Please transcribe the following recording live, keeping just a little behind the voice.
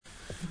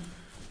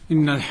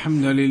إن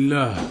الحمد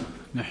لله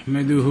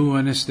نحمده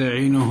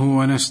ونستعينه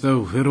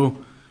ونستغفره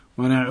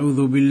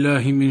ونعوذ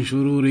بالله من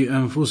شرور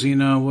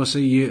أنفسنا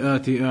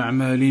وسيئات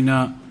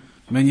أعمالنا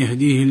من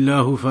يهديه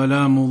الله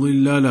فلا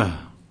مضل له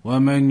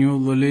ومن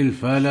يضلل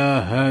فلا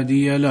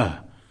هادي له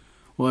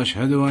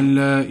وأشهد أن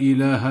لا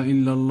إله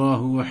إلا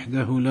الله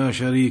وحده لا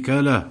شريك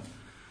له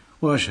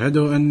وأشهد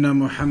أن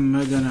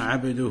محمدا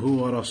عبده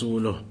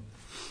ورسوله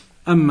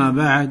أما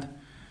بعد.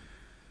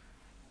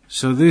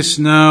 So this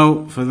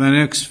now, for the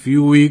next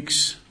few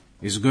weeks,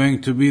 is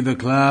going to be the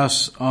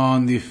class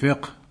on the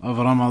fiqh of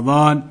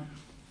Ramadan,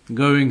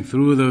 going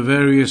through the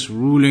various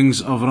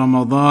rulings of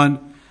Ramadan,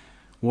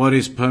 what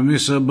is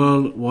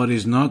permissible, what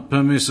is not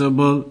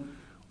permissible,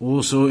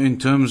 also in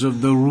terms of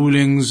the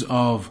rulings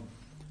of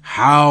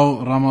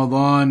how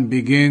Ramadan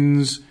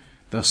begins,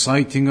 the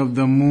sighting of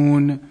the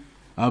moon,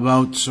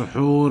 about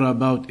suhoor,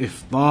 about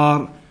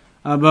iftar,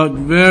 about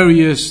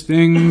various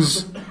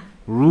things,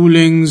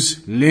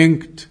 rulings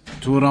linked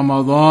to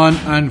Ramadan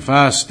and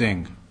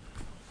fasting.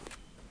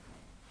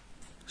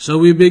 So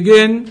we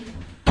begin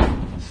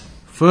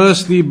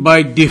firstly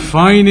by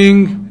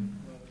defining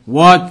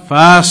what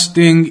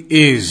fasting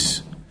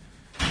is.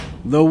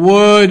 The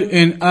word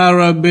in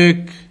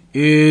Arabic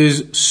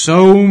is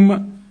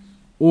sawm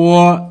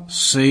or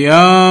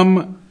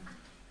siyam.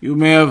 You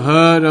may have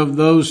heard of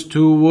those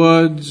two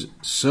words,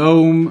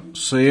 sawm,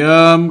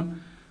 siyam.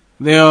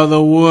 They are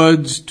the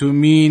words to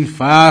mean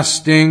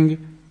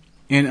fasting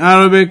in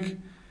Arabic.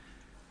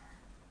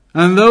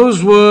 And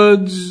those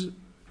words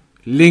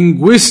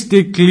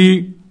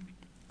linguistically,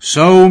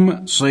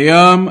 sawm,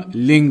 siyam,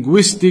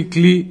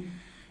 linguistically,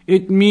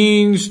 it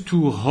means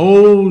to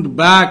hold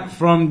back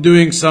from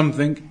doing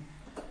something.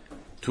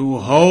 To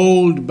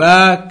hold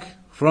back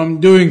from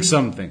doing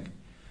something.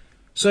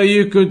 So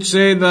you could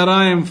say that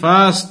I am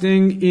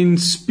fasting in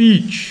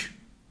speech.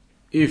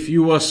 If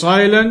you are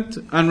silent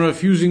and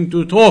refusing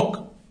to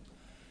talk.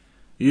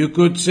 You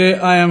could say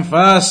I am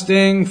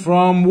fasting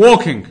from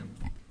walking.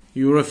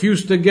 You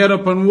refuse to get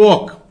up and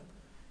walk.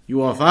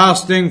 You are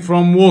fasting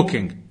from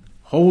walking,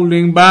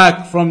 holding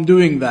back from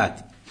doing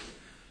that.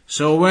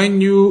 So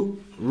when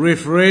you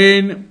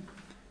refrain,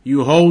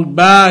 you hold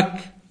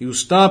back, you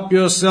stop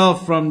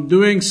yourself from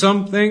doing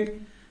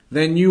something,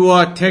 then you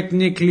are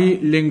technically,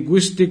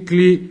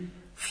 linguistically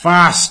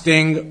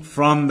fasting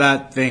from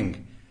that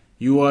thing.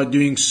 You are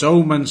doing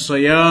sawm and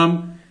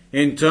siyam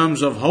in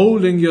terms of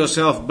holding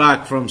yourself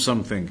back from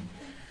something.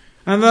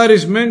 And that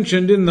is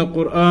mentioned in the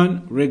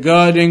Quran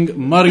regarding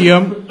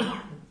Maryam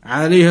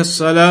alayhi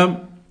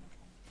salam,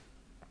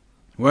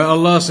 where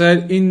Allah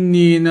said,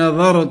 إِنِّي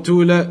نَظَرْتُ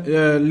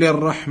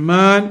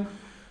لِلرَّحْمَنِ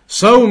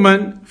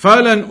صَوْمًا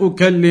فَلَنْ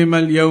أُكَلِّمَ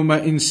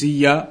الْيَوْمَ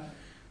إِنْسِيًّا,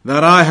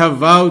 that I have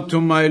vowed to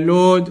my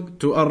Lord,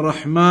 to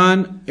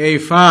Ar-Rahman, a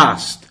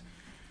fast.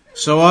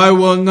 So I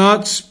will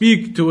not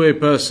speak to a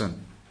person.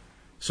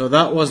 So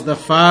that was the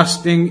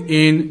fasting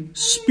in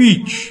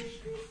speech.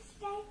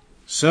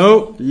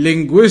 So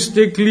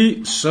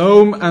linguistically,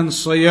 sawm and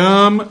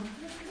siyam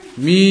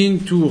mean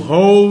to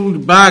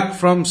hold back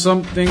from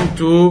something,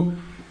 to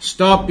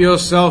stop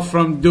yourself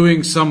from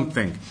doing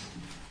something.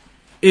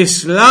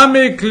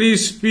 Islamically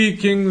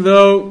speaking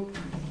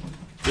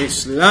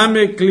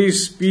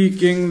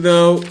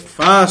though,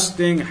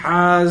 fasting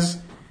has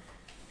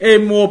a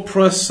more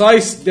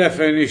precise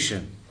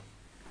definition.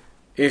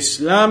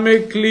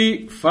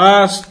 Islamically,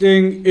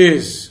 fasting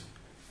is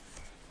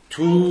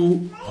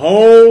to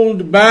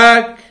hold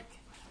back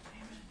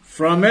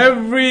from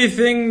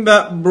everything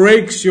that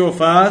breaks your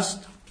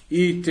fast,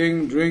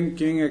 eating,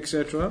 drinking,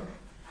 etc.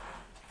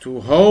 To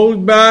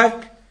hold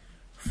back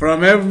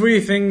from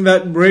everything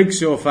that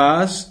breaks your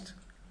fast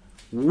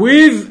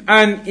with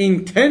an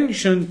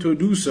intention to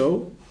do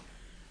so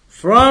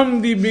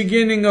from the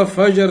beginning of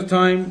Fajr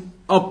time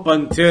up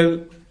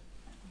until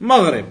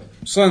Maghrib,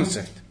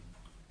 sunset.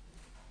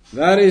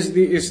 That is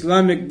the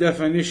Islamic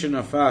definition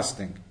of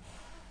fasting.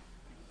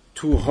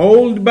 To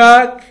hold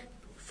back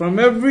from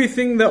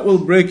everything that will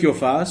break your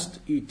fast,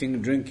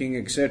 eating, drinking,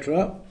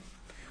 etc.,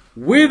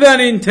 with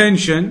an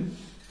intention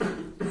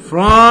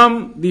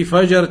from the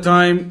Fajr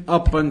time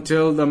up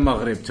until the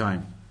Maghrib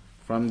time.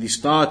 From the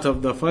start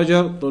of the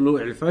Fajr, Tulu'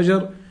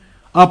 al-Fajr,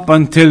 up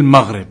until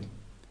Maghrib.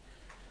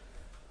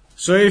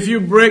 So if you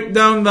break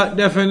down that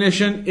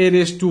definition, it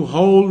is to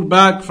hold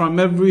back from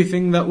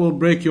everything that will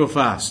break your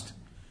fast.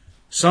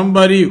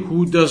 Somebody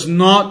who does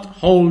not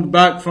hold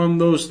back from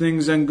those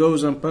things and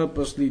goes and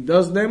purposely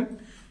does them,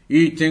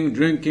 eating,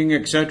 drinking,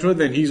 etc.,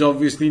 then he's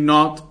obviously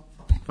not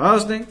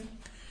fasting.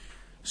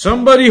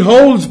 Somebody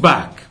holds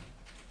back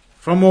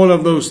from all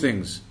of those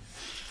things,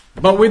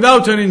 but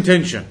without an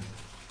intention.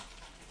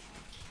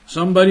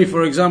 Somebody,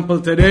 for example,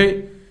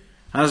 today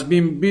has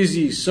been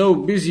busy, so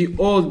busy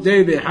all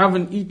day, they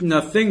haven't eaten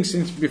a thing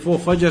since before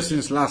Fajr,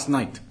 since last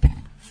night.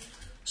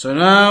 So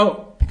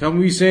now, can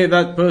we say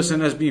that person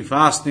has been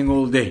fasting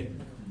all day?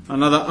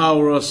 Another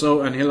hour or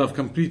so and he'll have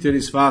completed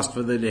his fast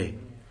for the day.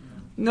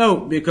 No,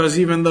 because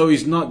even though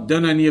he's not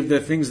done any of the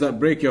things that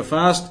break your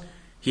fast,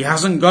 he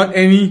hasn't got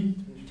any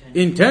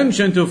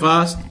intention to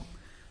fast.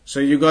 So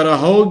you gotta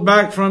hold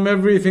back from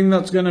everything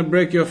that's gonna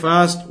break your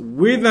fast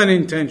with an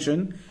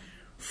intention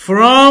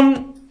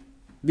from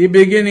the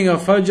beginning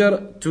of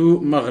Fajr to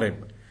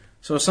Maghrib.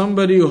 So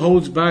somebody who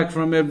holds back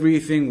from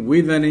everything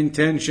with an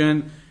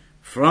intention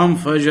from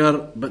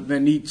Fajr but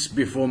then eats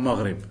before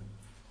Maghrib.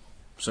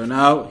 So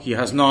now he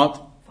has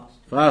not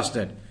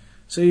fasted.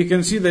 So you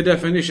can see the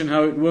definition,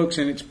 how it works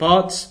in its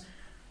parts.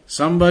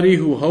 Somebody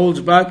who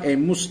holds back, a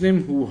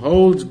Muslim who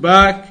holds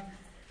back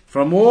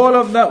from all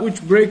of that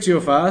which breaks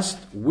your fast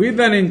with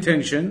an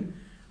intention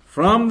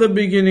from the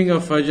beginning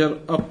of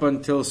Fajr up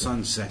until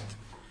sunset.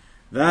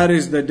 That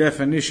is the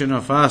definition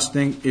of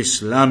fasting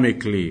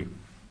Islamically.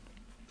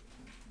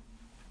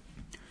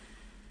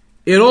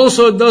 It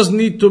also does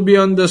need to be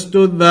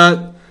understood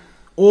that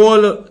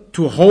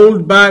to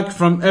hold back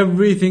from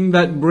everything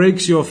that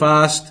breaks your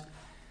fast,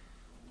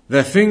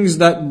 the things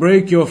that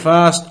break your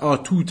fast are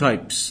two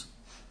types: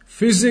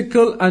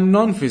 physical and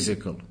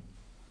non-physical.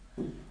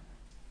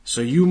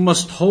 So you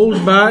must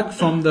hold back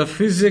from the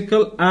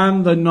physical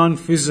and the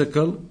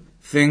non-physical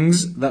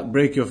things that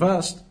break your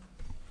fast.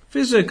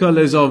 Physical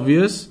is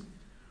obvious: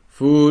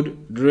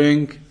 food,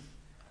 drink,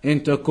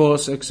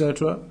 intercourse,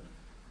 etc.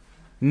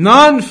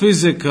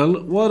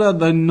 Non-physical, what are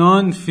the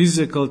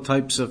non-physical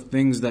types of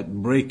things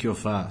that break your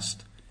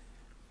fast?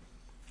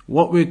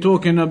 What we're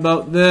talking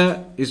about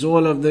there is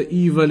all of the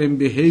evil in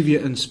behavior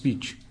and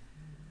speech.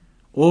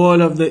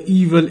 All of the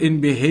evil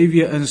in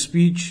behavior and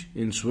speech,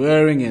 in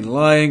swearing, in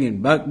lying,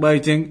 in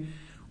backbiting,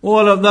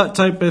 all of that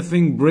type of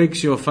thing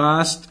breaks your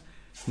fast.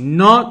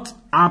 Not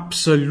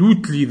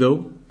absolutely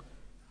though.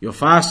 Your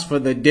fast for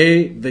the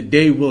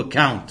day will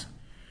count.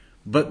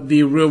 But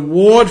the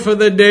reward for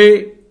the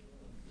day,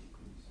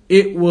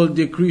 it will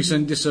decrease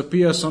and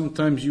disappear.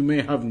 Sometimes you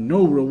may have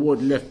no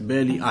reward left,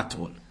 barely at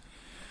all.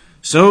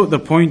 So the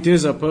point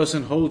is, a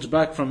person holds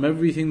back from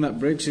everything that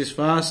breaks his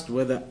fast,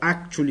 whether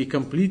actually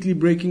completely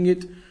breaking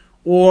it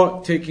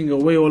or taking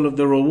away all of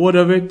the reward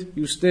of it.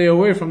 You stay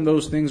away from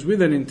those things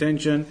with an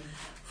intention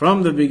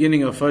from the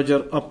beginning of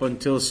Fajr up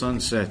until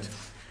sunset.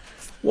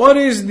 What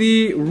is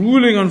the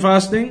ruling on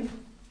fasting?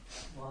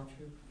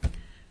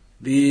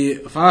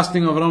 The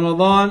fasting of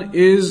Ramadan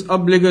is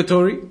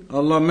obligatory.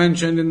 Allah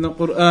mentioned in the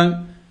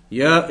Quran,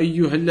 يا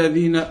أيها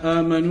الذين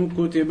آمنوا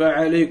كتب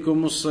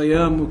عليكم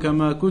الصيام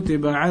كما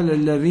كتب على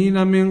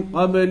الذين من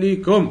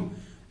قبلكم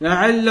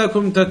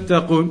لعلكم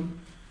تتقون.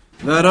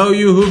 That all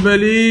you who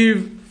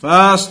believe,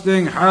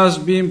 fasting has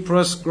been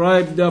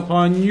prescribed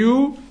upon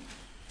you,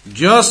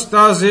 just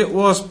as it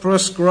was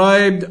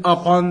prescribed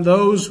upon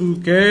those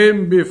who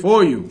came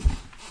before you.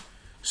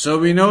 So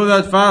we know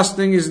that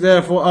fasting is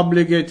therefore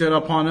obligated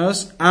upon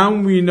us,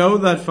 and we know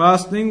that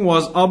fasting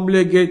was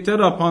obligated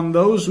upon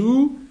those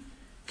who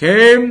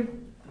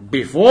came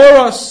before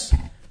us,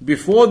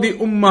 before the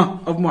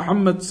Ummah of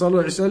Muhammad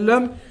sallallahu alaihi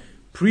wasallam,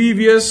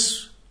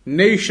 previous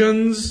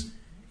nations.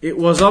 It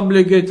was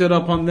obligated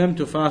upon them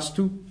to fast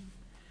too.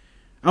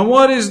 And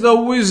what is the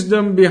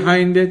wisdom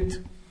behind it?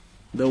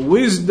 The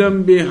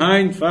wisdom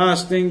behind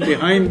fasting,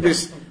 behind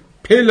this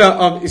pillar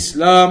of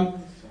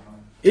Islam,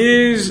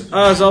 is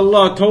as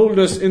Allah told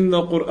us in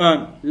the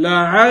Quran,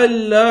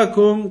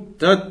 لَعَلَّكُمْ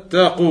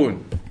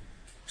تَتَّقُونَ,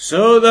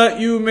 so that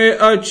you may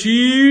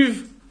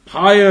achieve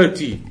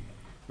piety,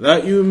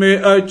 that you may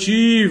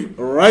achieve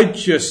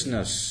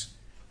righteousness.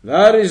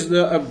 That is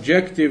the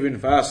objective in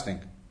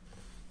fasting.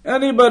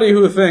 Anybody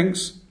who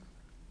thinks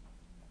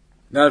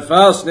that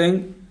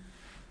fasting,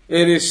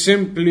 it is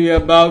simply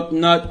about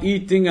not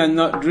eating and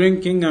not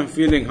drinking and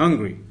feeling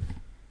hungry,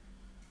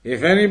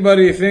 if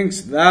anybody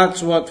thinks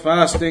that's what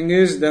fasting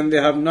is, then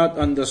they have not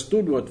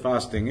understood what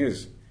fasting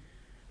is.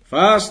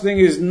 Fasting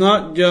is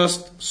not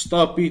just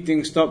stop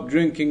eating, stop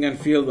drinking and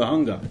feel the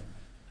hunger.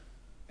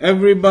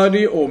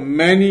 Everybody or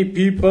many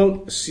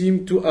people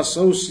seem to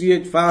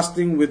associate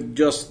fasting with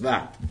just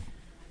that.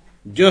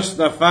 Just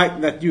the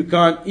fact that you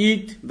can't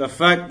eat, the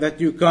fact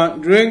that you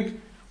can't drink,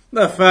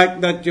 the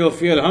fact that you'll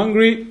feel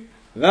hungry.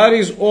 That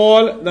is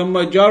all the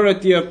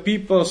majority of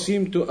people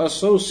seem to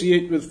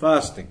associate with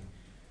fasting.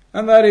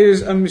 And that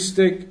is a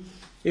mistake.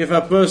 If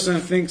a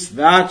person thinks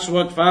that's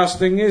what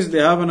fasting is,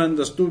 they haven't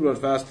understood what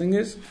fasting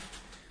is.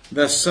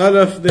 The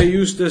Salaf, they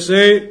used to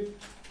say,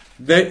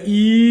 the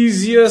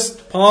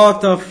easiest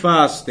part of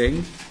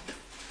fasting,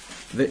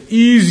 the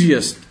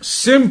easiest,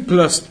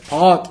 simplest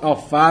part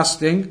of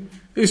fasting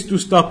is to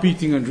stop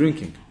eating and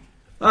drinking.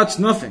 That's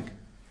nothing.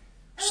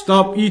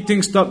 Stop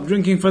eating, stop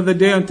drinking for the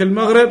day until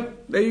Maghrib.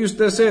 They used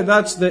to say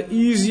that's the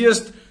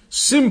easiest,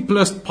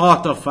 simplest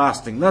part of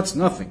fasting. That's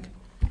nothing.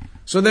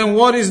 So then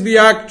what is the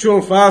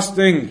actual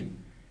fasting?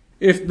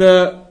 If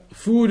the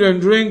food and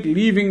drink,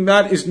 leaving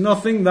that is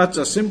nothing, that's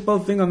a simple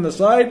thing on the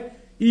side,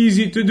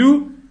 easy to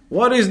do.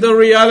 What is the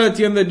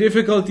reality and the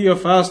difficulty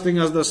of fasting,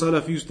 as the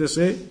Salaf used to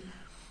say?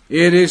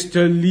 It is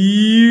to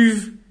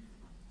leave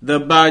the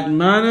bad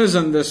manners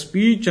and the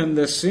speech and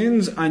the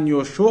sins and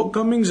your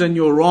shortcomings and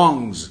your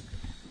wrongs.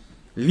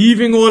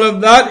 Leaving all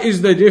of that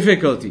is the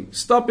difficulty.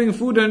 Stopping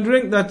food and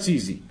drink, that's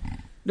easy.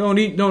 Don't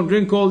eat, don't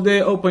drink all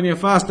day, open your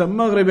fast at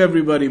Maghrib,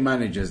 everybody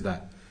manages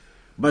that.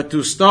 But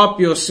to stop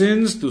your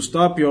sins, to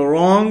stop your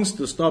wrongs,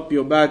 to stop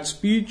your bad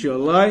speech, your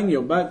lying,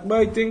 your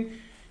backbiting,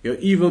 your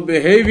evil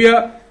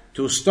behavior,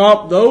 to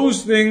stop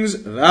those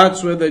things,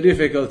 that's where the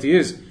difficulty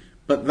is.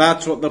 But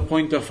that's what the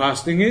point of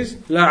fasting is.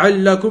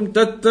 لَعَلَّكُمْ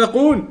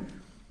تَتَّقُونَ.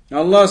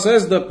 Allah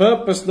says the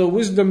purpose, the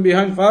wisdom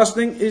behind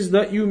fasting is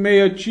that you may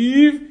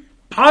achieve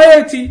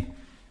piety.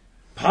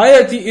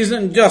 Piety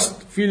isn't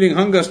just feeling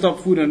hunger,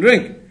 stop food and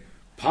drink.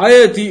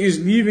 Piety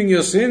is leaving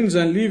your sins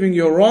and leaving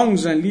your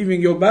wrongs and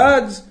leaving your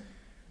bads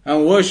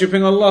and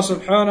worshipping Allah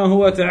subhanahu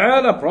wa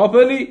ta'ala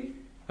properly.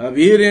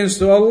 Obedience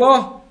to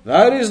Allah.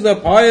 That is the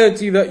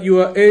piety that you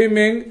are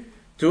aiming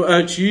to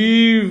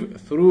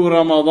achieve through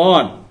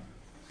Ramadan.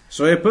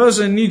 So a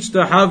person needs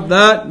to have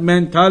that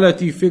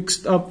mentality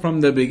fixed up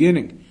from the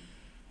beginning.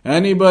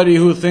 Anybody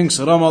who thinks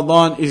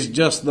Ramadan is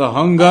just the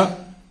hunger,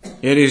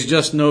 it is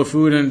just no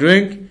food and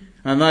drink,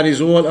 and that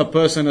is all a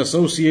person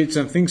associates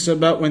and thinks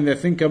about when they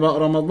think about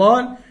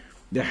Ramadan,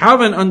 they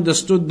haven't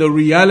understood the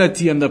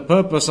reality and the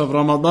purpose of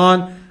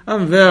Ramadan,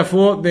 and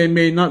therefore they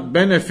may not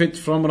benefit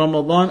from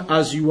Ramadan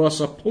as you are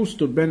supposed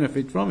to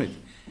benefit from it.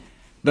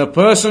 The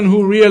person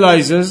who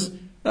realizes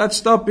that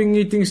stopping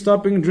eating,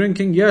 stopping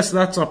drinking, yes,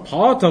 that's a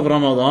part of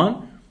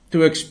Ramadan,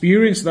 to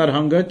experience that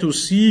hunger, to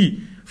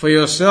see for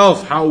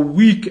yourself how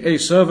weak a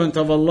servant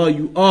of Allah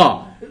you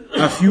are.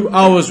 A few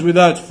hours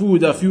without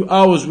food, a few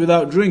hours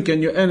without drink,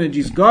 and your energy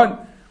is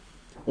gone.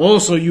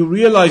 Also, you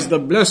realize the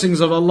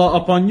blessings of Allah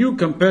upon you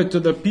compared to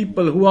the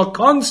people who are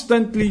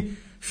constantly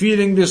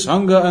feeling this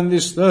hunger and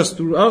this thirst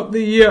throughout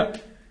the year.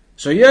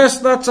 So yes,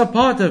 that's a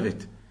part of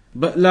it.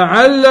 But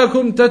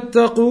لَعَلَّكُمْ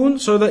تَتَّقُونَ,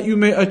 so that you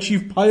may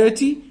achieve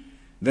piety,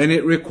 then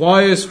it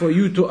requires for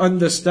you to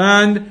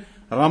understand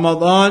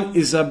Ramadan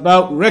is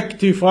about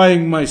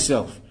rectifying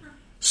myself,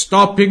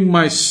 stopping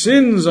my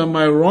sins and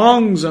my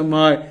wrongs and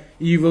my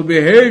evil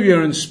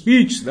behavior and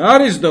speech.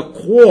 That is the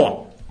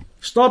core.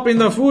 Stopping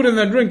the food and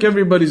the drink,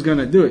 everybody's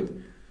gonna do it.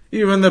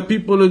 Even the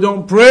people who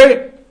don't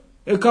pray,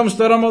 it comes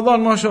to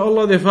Ramadan,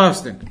 mashallah, they're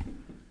fasting.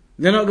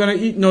 They're not gonna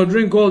eat no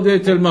drink all day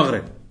till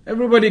Maghrib.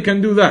 Everybody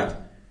can do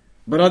that.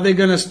 But are they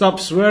gonna stop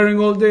swearing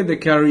all day? They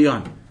carry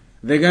on.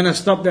 They're gonna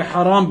stop the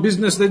haram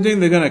business they're doing?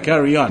 They're gonna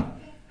carry on.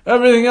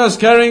 Everything else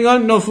carrying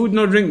on, no food,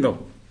 no drink though.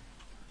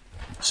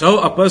 So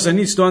a person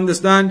needs to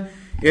understand,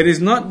 it is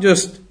not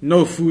just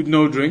no food,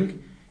 no drink.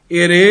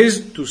 It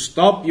is to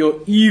stop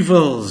your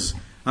evils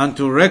and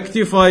to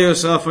rectify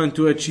yourself and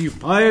to achieve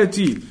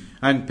piety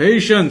and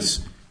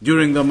patience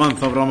during the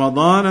month of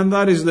Ramadan, and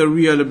that is the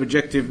real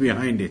objective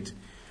behind it.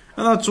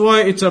 And that's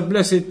why it's a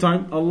blessed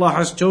time. Allah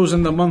has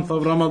chosen the month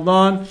of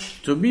Ramadan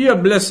to be a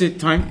blessed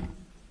time.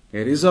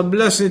 It is a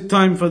blessed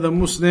time for the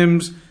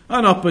Muslims,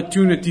 an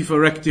opportunity for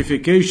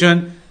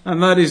rectification,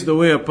 and that is the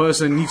way a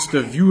person needs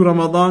to view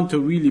Ramadan to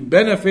really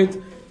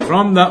benefit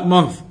from that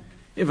month.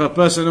 If a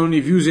person only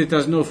views it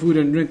as no food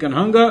and drink and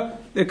hunger,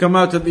 they come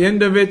out at the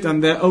end of it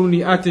and their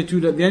only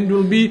attitude at the end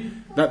will be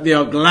that they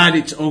are glad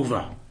it's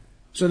over.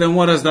 So then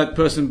what has that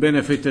person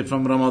benefited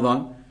from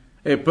Ramadan?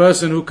 A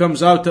person who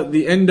comes out at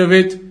the end of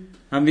it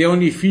and the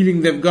only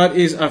feeling they've got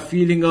is a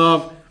feeling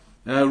of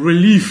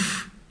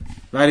relief,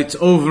 that it's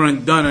over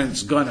and done and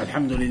it's gone,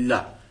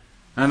 alhamdulillah.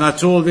 And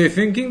that's all they're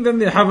thinking, then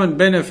they haven't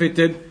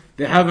benefited,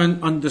 they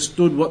haven't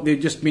understood what they've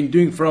just been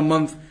doing for a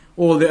month.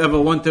 All they ever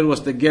wanted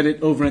was to get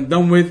it over and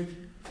done with.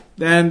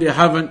 Then they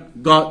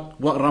haven't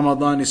got what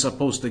Ramadan is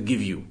supposed to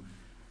give you.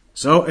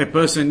 So a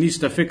person needs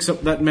to fix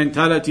up that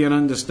mentality and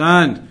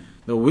understand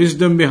the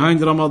wisdom behind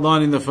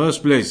Ramadan in the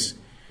first place.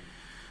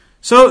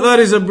 So that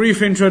is a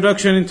brief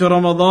introduction into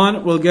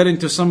Ramadan. We'll get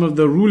into some of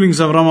the rulings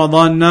of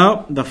Ramadan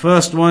now. The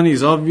first one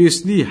is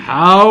obviously,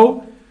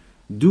 how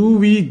do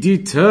we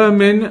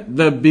determine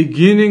the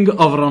beginning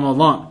of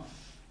Ramadan?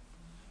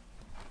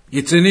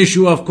 It's an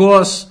issue, of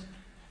course.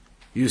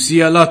 You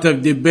see a lot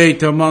of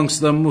debate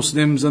amongst the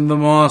Muslims and the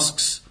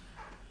mosques.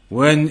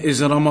 When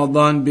is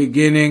Ramadan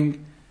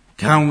beginning?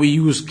 Can we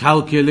use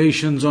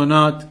calculations or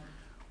not?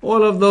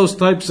 All of those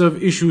types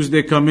of issues,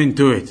 they come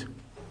into it.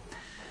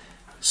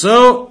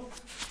 So,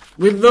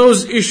 with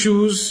those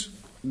issues,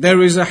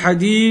 there is a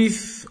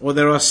hadith, or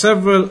there are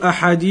several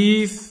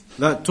ahadith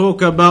that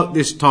talk about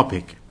this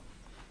topic.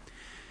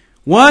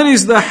 One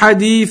is the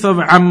hadith of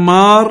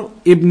Ammar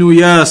ibn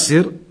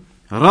Yasir,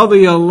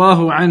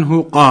 radiyallahu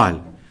anhu,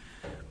 قال: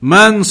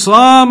 من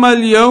صام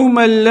اليوم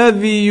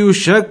الذي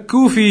يشك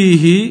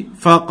فيه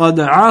فقد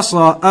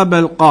عصى أبا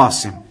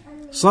القاسم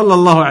صلى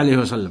الله عليه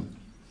وسلم.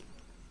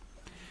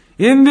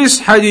 In this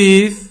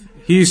hadith,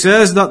 he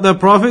says that the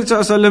Prophet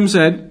ﷺ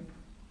said,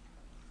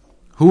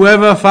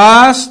 whoever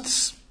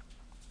fasts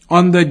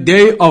on the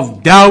day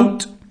of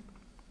doubt,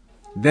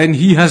 then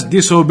he has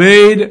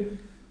disobeyed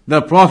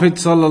the Prophet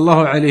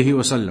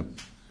ﷺ.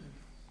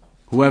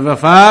 Whoever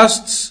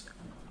fasts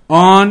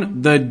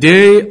on the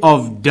day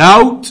of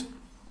doubt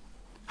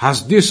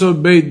has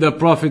disobeyed the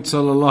Prophet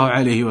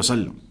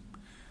ﷺ.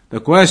 The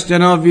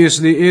question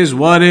obviously is,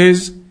 what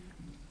is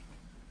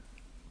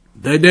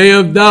the day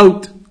of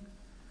doubt?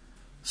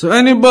 So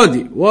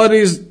anybody, what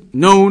is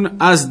known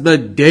as the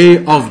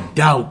day of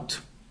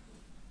doubt?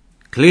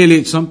 Clearly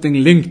it's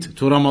something linked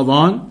to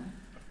Ramadan.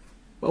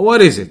 But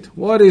what is it?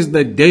 What is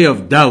the day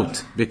of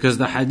doubt? Because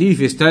the hadith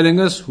is telling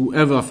us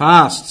whoever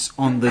fasts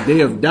on the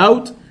day of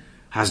doubt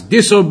has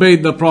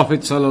disobeyed the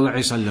Prophet sallallahu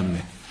alaihi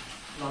wasallam.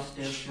 Last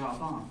day of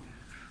Sha'ban.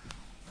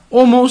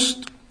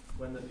 Almost.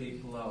 When the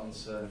people are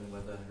uncertain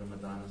whether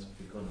Ramadan has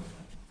begun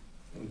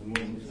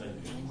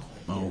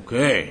or not.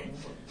 Okay.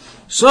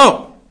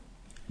 So,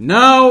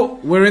 now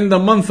we're in the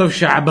month of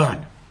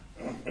Sha'ban.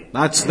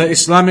 That's the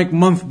Islamic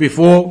month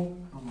before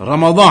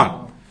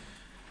Ramadan.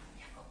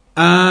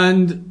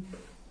 And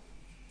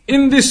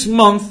in this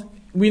month,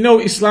 we know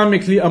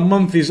Islamically a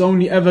month is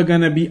only ever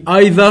going to be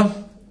either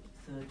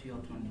 30 or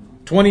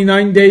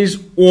 29 days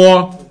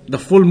or the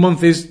full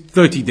month is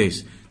 30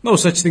 days. No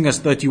such thing as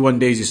 31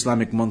 days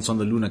Islamic months on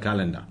the lunar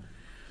calendar.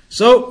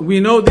 So we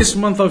know this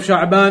month of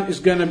Sha'ban is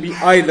going to be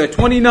either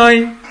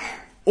 29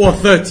 or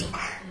 30.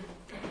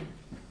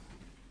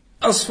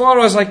 As far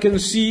as I can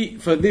see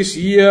for this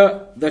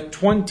year, the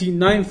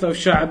 29th of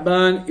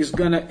Sha'ban is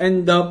going to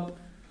end up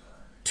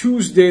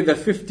Tuesday the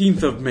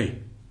 15th of May.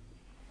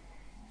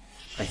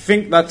 I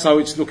think that's how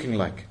it's looking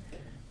like.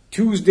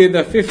 Tuesday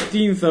the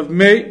 15th of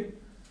May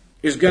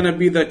is going to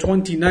be the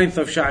 29th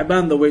of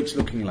Sha'ban, the way it's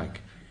looking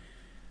like.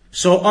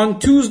 So on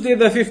Tuesday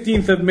the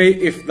 15th of May,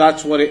 if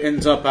that's what it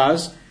ends up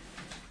as,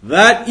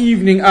 that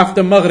evening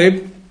after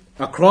Maghrib,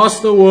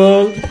 across the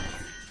world,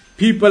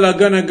 people are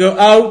going to go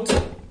out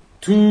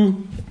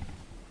to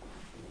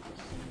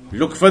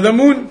look for the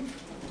moon.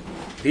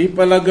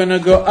 People are going to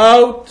go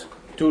out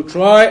to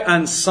try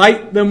and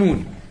sight the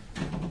moon.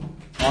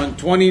 On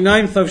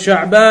 29th of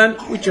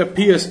Sha'ban, which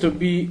appears to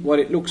be what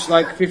it looks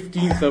like,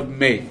 15th of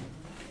May.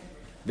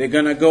 They're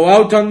going to go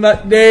out on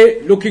that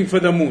day looking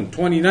for the moon,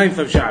 29th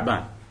of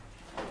Sha'ban.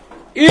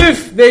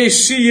 If they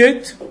see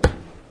it,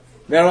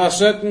 there are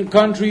certain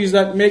countries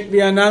that make the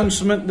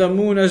announcement the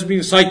moon has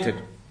been sighted.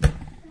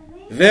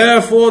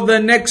 Therefore, the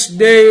next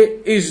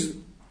day is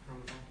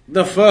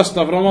the 1st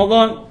of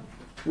Ramadan,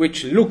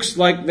 which looks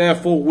like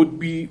therefore would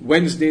be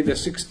Wednesday the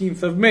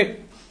 16th of May.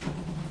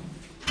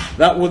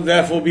 That would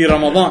therefore be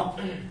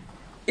Ramadan.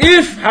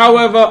 If,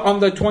 however, on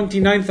the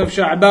 29th of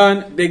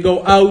Sha'ban, they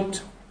go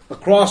out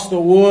across the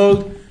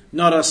world,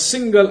 not a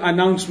single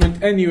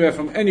announcement anywhere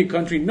from any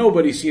country,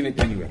 nobody's seen it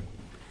anywhere.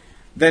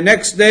 The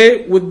next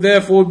day would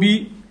therefore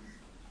be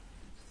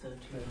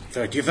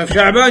 30th of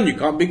Sha'ban. You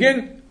can't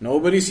begin.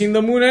 Nobody's seen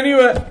the moon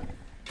anywhere.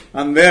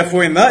 And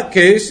therefore in that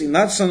case, in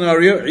that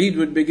scenario, Eid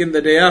would begin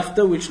the day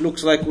after, which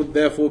looks like would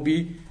therefore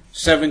be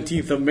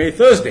 17th of May,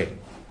 Thursday.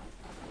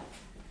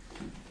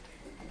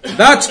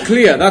 That's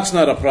clear, that's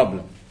not a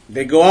problem.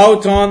 They go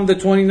out on the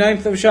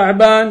 29th of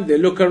Sha'ban, they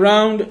look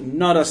around,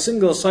 not a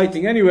single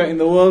sighting anywhere in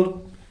the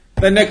world.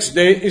 The next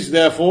day is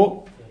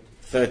therefore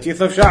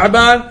 30th of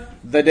Sha'ban.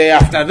 The day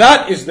after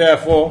that is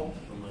therefore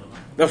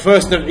the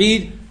first of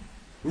Eid,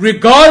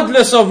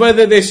 regardless of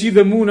whether they see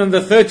the moon on the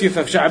 30th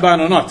of Sha'ban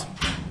or not.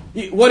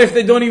 What if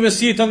they don't even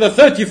see it on the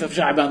 30th of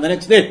Sha'ban, the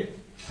next day?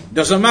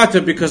 Doesn't matter,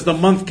 because the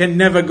month can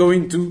never go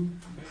into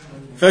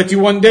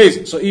 31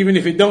 days. So even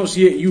if you don't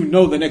see it, you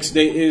know the next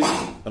day is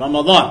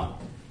Ramadan.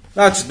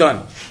 That's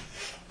done.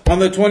 On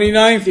the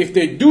 29th, if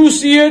they do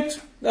see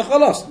it, then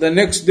khalas, the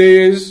next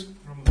day is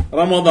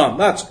Ramadan.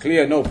 That's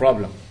clear, no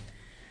problem.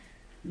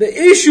 The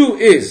issue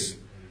is,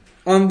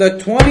 on the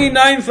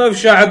 29th of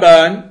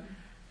Sha'ban,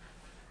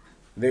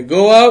 they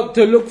go out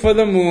to look for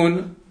the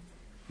moon,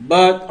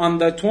 but on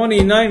the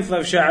 29th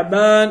of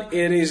Sha'ban,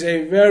 it is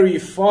a very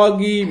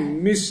foggy,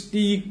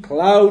 misty,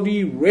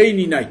 cloudy,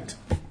 rainy night.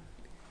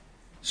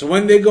 So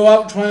when they go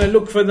out trying to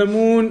look for the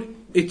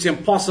moon, it's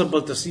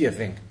impossible to see a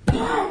thing.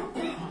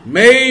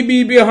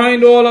 Maybe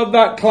behind all of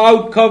that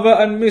cloud cover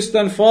and mist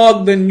and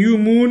fog, the new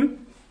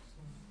moon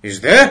is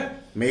there.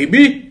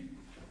 Maybe.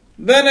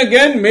 Then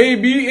again,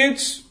 maybe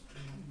it's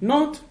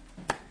not.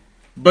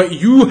 But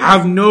you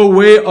have no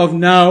way of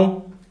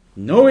now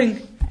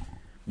knowing.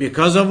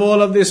 Because of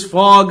all of this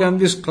fog and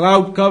this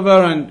cloud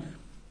cover and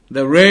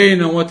the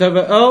rain and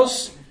whatever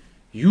else,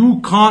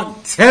 you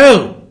can't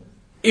tell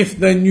if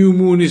the new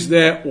moon is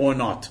there or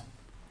not.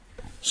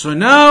 So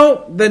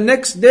now the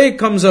next day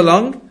comes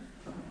along,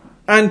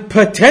 and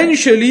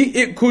potentially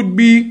it could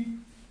be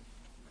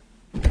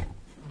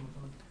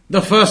the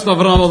 1st of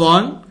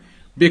Ramadan,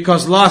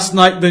 because last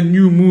night the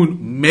new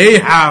moon may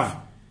have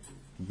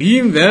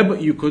been there,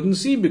 but you couldn't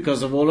see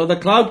because of all of the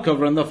cloud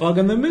cover and the fog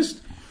and the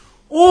mist.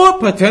 Or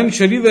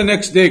potentially the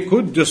next day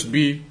could just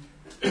be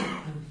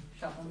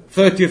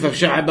 30th of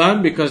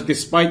Sha'ban, because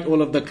despite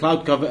all of the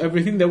cloud cover,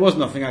 everything, there was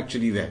nothing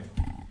actually there.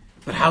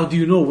 But how do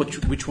you know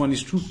which one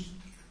is true?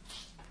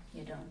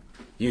 You don't.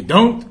 You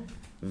don't.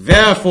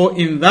 Therefore,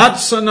 in that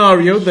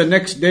scenario, the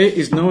next day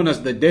is known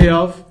as the day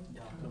of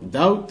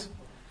doubt.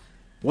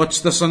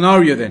 What's the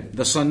scenario then?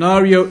 The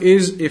scenario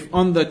is if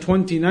on the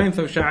 29th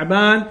of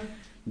Sha'ban,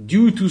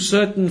 due to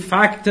certain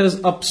factors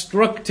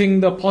obstructing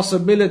the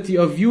possibility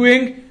of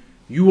viewing,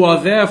 you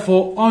are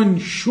therefore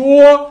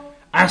unsure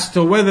as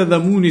to whether the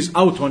moon is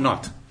out or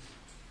not.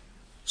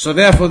 So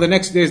therefore the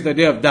next day is the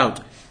day of doubt.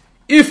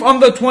 If on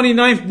the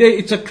 29th day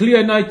it's a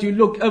clear night, you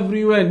look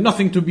everywhere,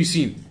 nothing to be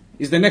seen,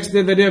 is the next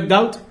day the day of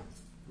doubt?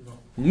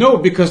 No,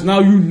 because now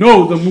you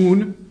know the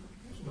moon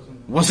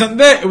wasn't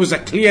there. It was a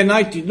clear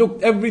night, you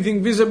looked,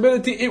 everything,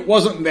 visibility, it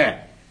wasn't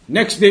there.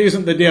 Next day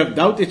isn't the day of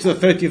doubt, it's the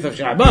 30th of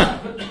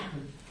Sha'ban.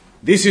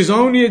 This is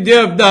only a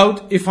day of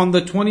doubt if on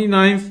the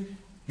 29th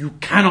you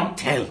cannot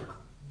tell.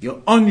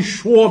 You're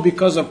unsure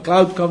because of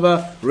cloud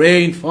cover,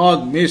 rain,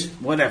 fog, mist,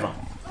 whatever.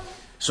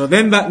 So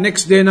then that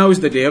next day now is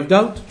the day of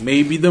doubt.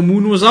 Maybe the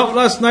moon was out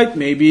last night,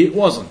 maybe it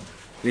wasn't.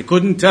 We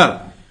couldn't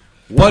tell.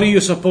 What are you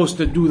supposed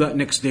to do that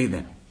next day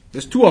then?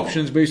 There's two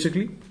options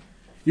basically.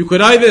 You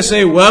could either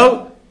say,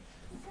 well,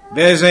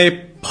 there's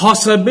a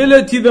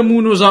possibility the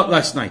moon was out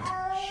last night.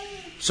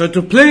 So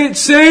to play it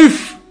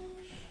safe,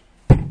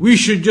 we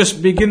should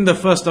just begin the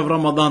first of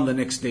Ramadan the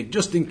next day,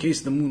 just in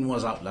case the moon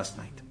was out last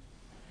night.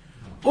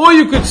 Or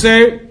you could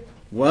say,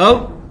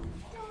 well,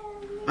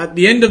 at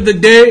the end of the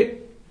day,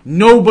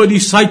 nobody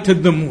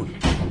sighted the moon.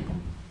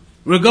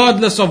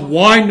 Regardless of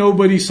why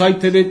nobody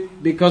sighted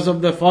it, because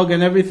of the fog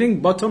and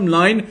everything, bottom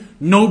line,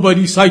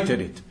 nobody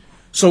sighted it.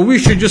 So we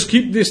should just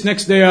keep this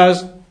next day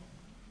as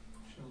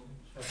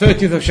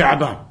 30th of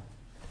Sha'ban.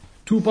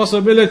 Two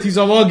possibilities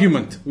of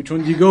argument. Which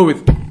one do you go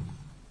with?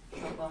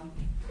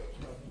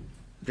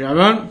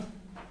 Sha'ban?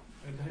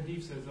 The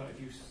hadith says that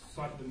if you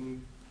sight the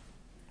moon,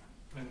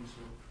 then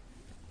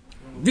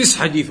This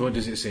hadith, what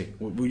does it say?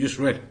 What we just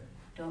read.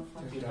 Don't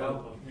fast.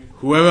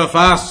 Whoever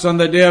fasts on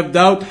the day of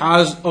doubt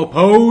has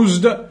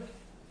opposed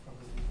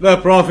the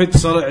Prophet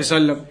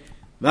ﷺ.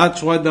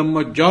 That's why the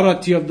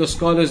majority of the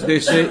scholars, they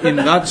say in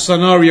that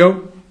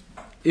scenario,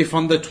 if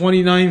on the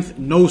 29th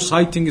no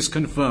sighting is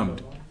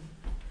confirmed,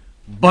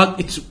 but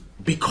it's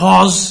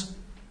because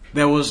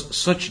there was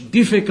such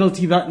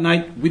difficulty that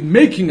night with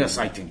making a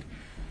sighting,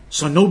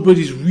 so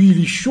nobody's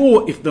really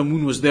sure if the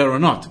moon was there or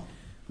not.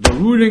 The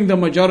ruling the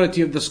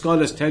majority of the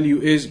scholars tell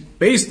you is,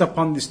 based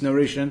upon this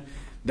narration,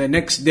 the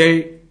next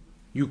day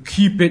you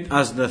keep it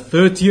as the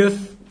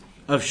 30th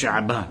of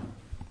Sha'ban.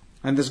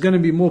 And there's going to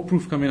be more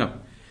proof coming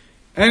up.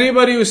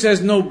 Anybody who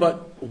says, no,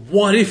 but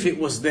what if it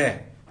was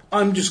there?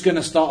 I'm just going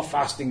to start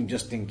fasting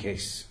just in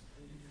case.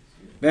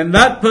 Then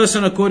that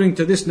person, according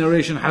to this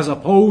narration, has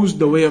opposed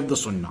the way of the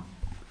Sunnah.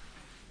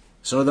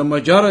 So the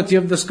majority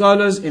of the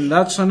scholars in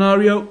that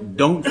scenario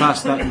don't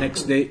fast that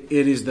next day.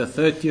 It is the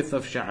 30th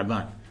of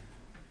Sha'ban.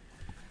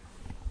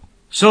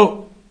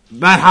 So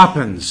that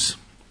happens,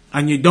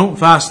 and you don't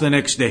fast the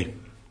next day.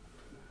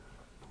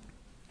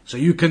 So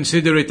you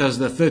consider it as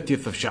the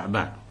 30th of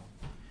Sha'ban.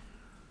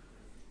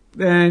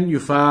 Then you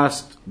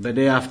fast the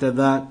day after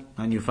that,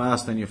 and you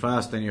fast and you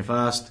fast and you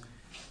fast.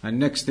 And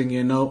next thing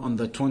you know, on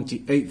the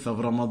 28th of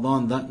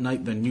Ramadan, that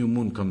night the new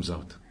moon comes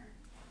out.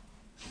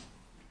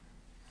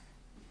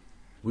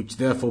 Which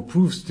therefore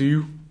proves to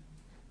you,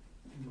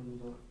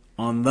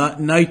 on that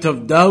night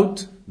of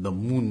doubt, the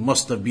moon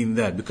must have been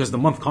there. Because the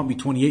month can't be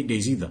 28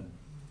 days either.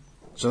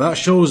 So that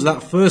shows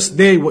that first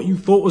day, what you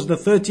thought was the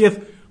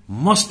 30th,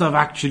 must have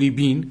actually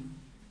been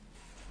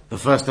the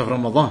first of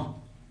Ramadan.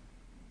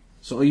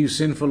 So are you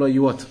sinful or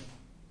you what?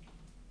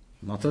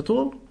 Not at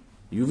all.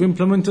 You've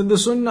implemented the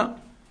Sunnah.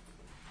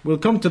 We'll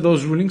come to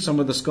those rulings. Some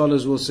of the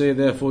scholars will say,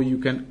 therefore, you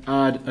can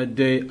add a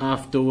day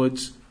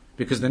afterwards,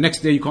 because the next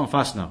day you can't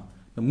fast now.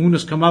 The moon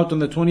has come out on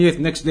the 28th,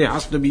 next day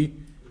has to be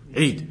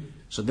Eid.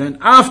 So then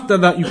after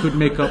that you could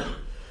make up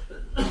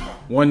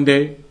one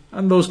day,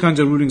 and those kinds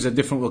of rulings are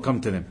different, we'll come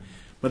to them.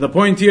 But the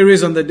point here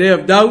is, on the day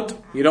of doubt,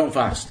 you don't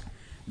fast.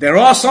 There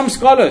are some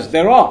scholars,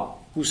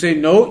 who say,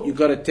 no, you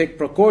got to take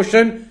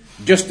precaution,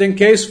 just in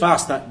case,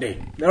 fast that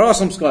day. There are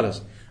some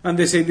scholars. And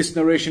they say this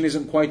narration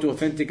isn't quite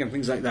authentic and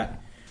things like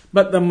that.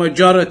 But the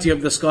majority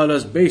of the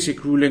scholars'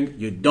 basic ruling,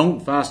 you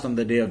don't fast on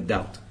the day of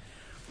doubt.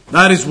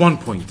 That is one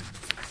point.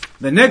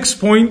 The next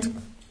point,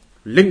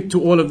 linked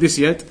to all of this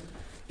yet,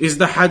 is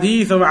the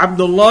hadith of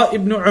Abdullah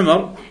ibn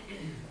Umar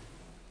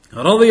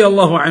رضي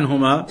الله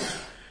عنهما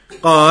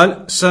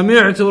قال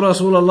سمعت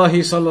رسول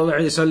الله صلى الله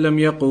عليه وسلم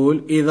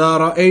يقول إذا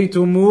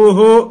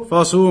رأيتموه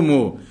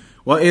فصوموا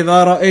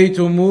وإذا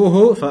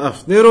رأيتموه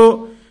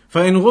فأفطروا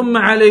فإن غم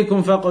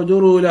عليكم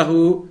فاقدروا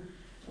له.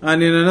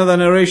 And in another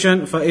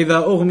narration, فإذا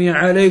أغمي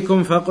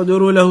عليكم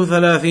فاقدروا له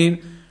 30.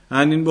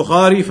 And in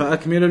Bukhari,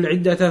 فأكملوا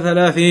العدة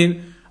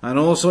 30. And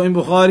also in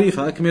Bukhari,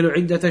 فأكملوا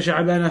عدة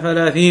شعبان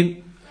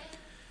 30.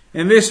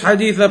 In this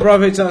hadith, the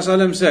Prophet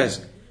ﷺ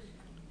says,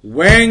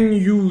 when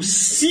you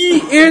see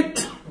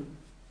it,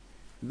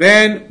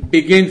 then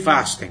begin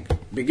fasting.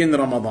 Begin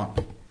Ramadan.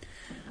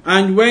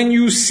 And when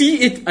you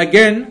see it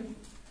again,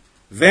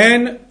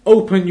 then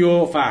open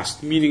your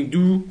fast. Meaning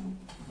do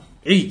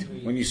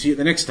Eid when you see it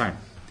the next time.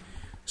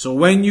 So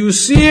when you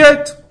see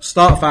it,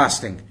 start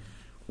fasting.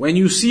 When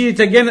you see it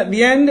again at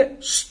the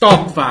end,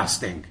 stop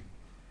fasting.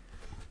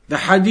 The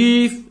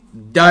hadith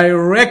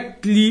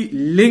directly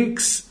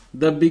links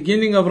the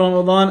beginning of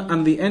Ramadan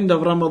and the end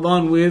of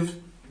Ramadan with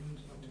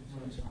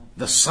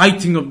the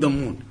sighting of the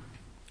moon.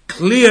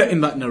 Clear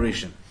in that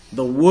narration.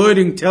 The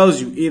wording tells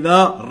you,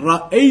 إِذَا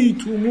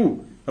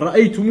رَأَيْتُمُوا.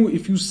 رَأَيْتُمُوا,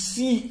 if you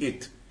see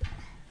it.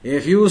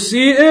 If you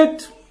see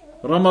it,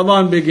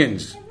 Ramadan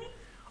begins.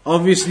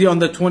 Obviously on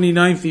the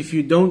 29th, if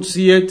you don't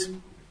see it,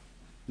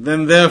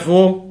 then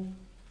therefore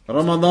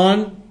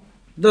Ramadan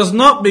does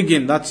not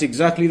begin. That's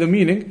exactly the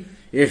meaning.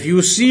 If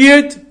you see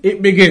it,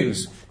 it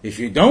begins. If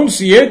you don't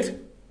see it,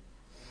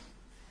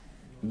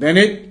 then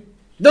it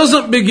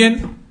doesn't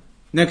begin.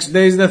 Next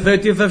day is the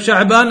 30th of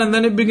Sha'ban, and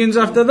then it begins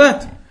after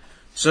that.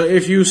 So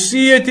if you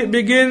see it, it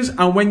begins,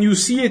 and when you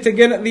see it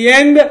again at the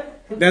end,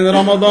 then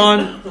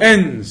Ramadan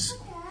ends.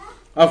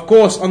 Of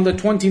course, on the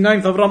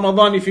 29th of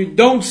Ramadan, if you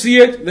don't see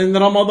it, then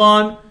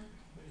Ramadan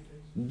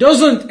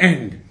doesn't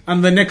end.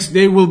 And the next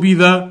day will be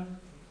the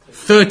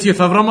 30th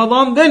of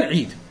Ramadan, then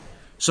Eid.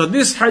 So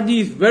this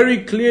hadith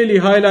very clearly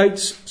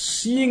highlights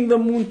seeing the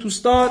moon to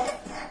start,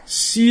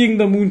 seeing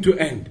the moon to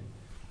end.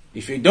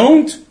 If you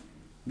don't,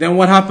 then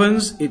what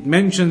happens? It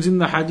mentions in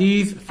the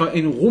hadith,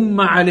 فَإِنْ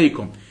غُمَّ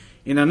عَلَيْكُمْ.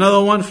 In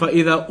another one,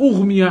 فَإِذَا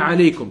أُغْمِيَ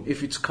عَلَيْكُمْ.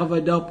 If it's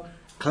covered up,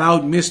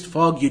 cloud, mist,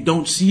 fog, you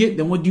don't see it,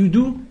 then what do?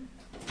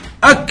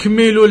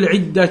 أَكْمِلُ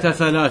الْعِدَّةَ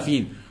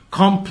ثَلَاثِينَ.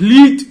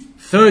 Complete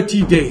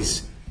 30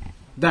 days.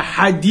 The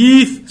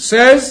hadith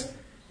says,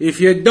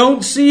 if you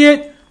don't see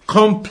it,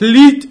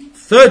 complete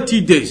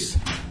 30 days.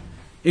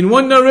 In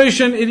one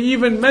narration, it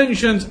even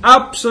mentions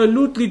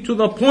absolutely to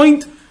the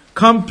point,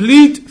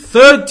 complete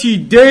 30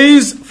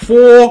 days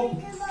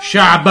for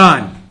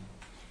Sha'ban.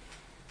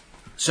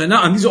 So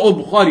now, and these are all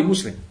Bukhari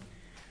Muslim.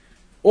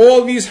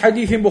 All these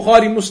hadith in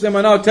Bukhari Muslim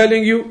are now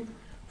telling you,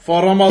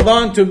 for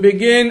Ramadan to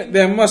begin,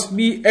 there must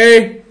be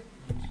a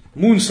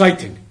moon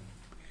sighting.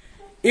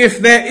 If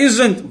there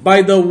isn't,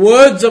 by the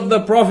words of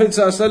the Prophet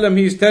ﷺ,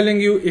 he is telling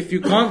you, if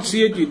you can't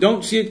see it, you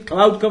don't see it,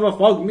 cloud cover,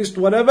 fog, mist,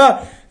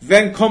 whatever,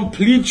 then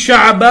complete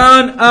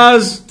Sha'ban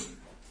as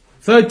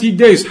 30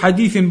 days.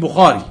 Hadith in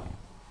Bukhari.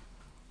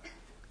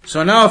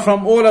 So now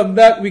from all of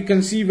that, we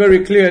can see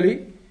very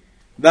clearly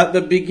that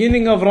the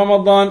beginning of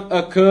Ramadan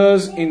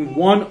occurs in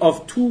one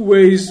of two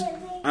ways,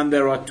 and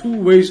there are two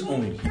ways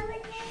only.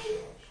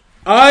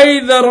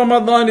 Either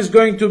Ramadan is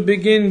going to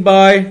begin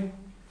by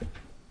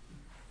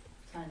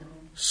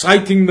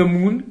sighting the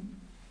moon,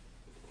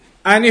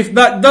 and if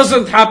that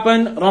doesn't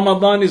happen,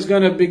 Ramadan is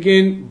going to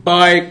begin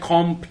by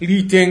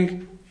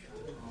completing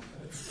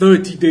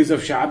 30 days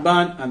of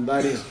Sha'ban, and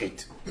that is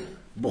it.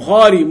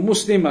 Bukhari,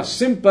 Muslim, as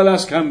simple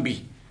as can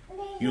be.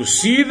 You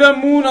see the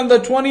moon on the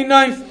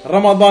 29th,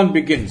 Ramadan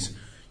begins.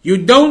 You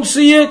don't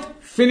see it,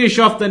 finish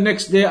off the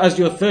next day as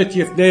your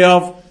 30th day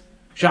of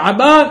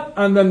Sha'ban,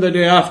 and then the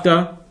day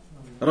after,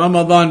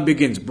 Ramadan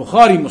begins.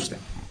 Bukhari, Muslim.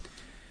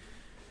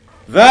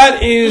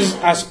 That is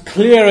as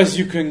clear as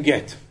you can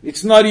get.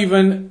 It's not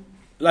even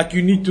like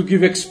you need to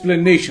give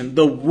explanation.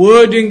 The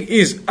wording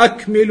is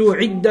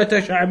أَكْمِلُ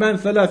عِدَّةَ شَعْبَانَ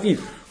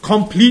ثَلَاثِينَ.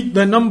 Complete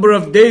the number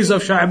of days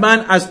of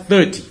Sha'ban as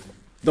 30.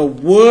 The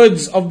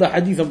words of the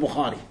hadith of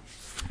Bukhari.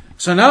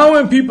 So now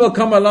when people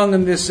come along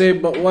and they say,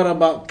 but what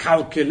about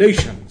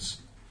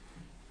calculations?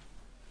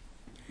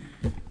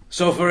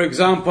 So for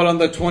example, on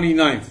the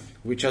 29th,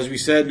 which as we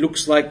said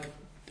looks like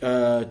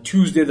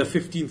Tuesday the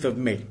 15th of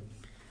May.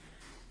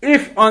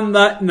 If on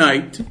that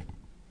night,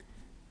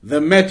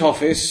 the Met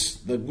Office,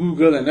 the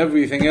Google and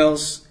everything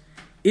else,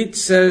 it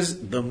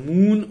says the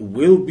moon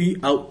will be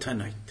out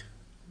tonight.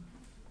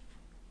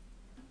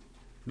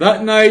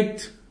 That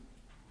night,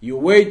 you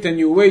wait and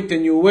you wait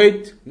and you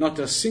wait, not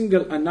a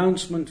single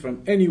announcement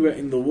from anywhere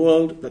in the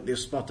world that they've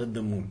spotted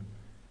the moon.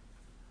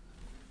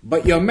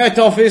 But your Met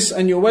Office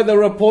and your weather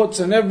reports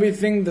and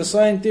everything, the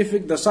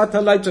scientific, the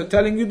satellites are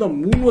telling you the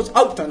moon was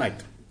out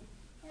tonight.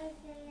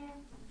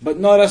 But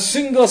not a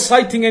single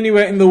sighting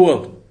anywhere in the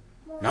world.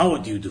 Now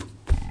what do?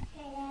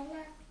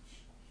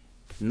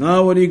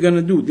 Now what are you going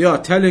to do? They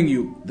are telling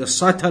you, the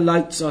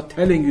satellites are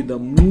telling you the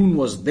moon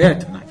was there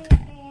tonight.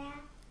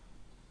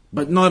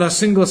 But not a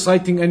single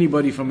sighting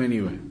anybody from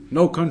anywhere.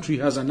 No country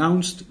has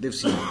announced they've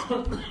seen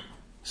it.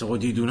 So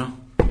what do you do now?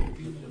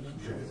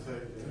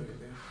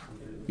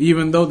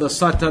 Even though the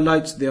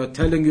satellites, they are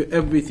telling you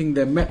everything,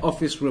 the Met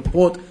Office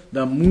report,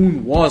 the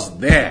moon was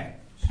there.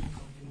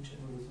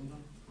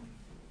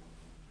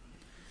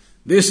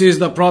 This is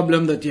the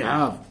problem that you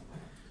have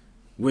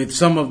with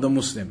some of the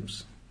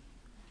Muslims.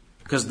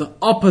 Because the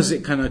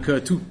opposite can occur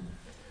too.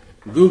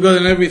 Google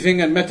and everything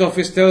and Met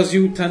Office tells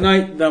you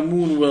tonight the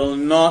moon will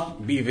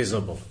not be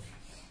visible.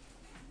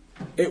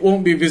 It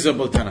won't be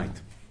visible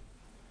tonight.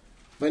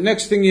 But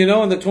next thing you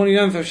know, on the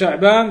 29th of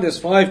Sha'ban, there's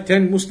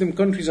 5-10 Muslim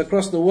countries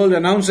across the world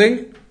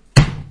announcing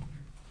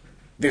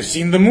they've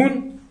seen the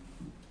moon.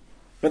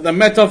 But the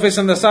Met Office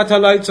and the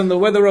satellites and the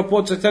weather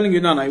reports are telling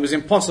you, no, it was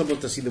impossible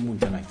to see the moon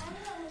tonight.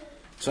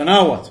 So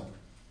now what?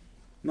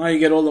 Now you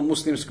get all the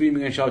Muslims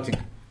screaming and shouting.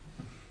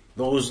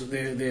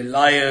 They're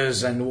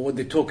liars and what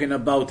they're talking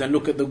about, and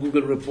look at the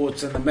Google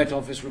reports and the Met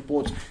Office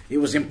reports. It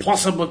was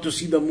impossible to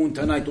see the moon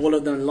tonight. All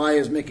of them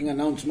liars making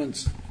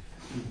announcements.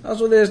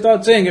 That's what they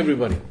start saying,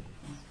 everybody.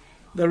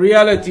 The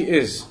reality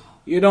is,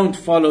 you don't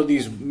follow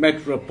these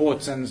Met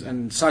reports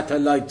and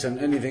satellites and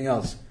anything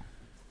else.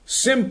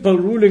 Simple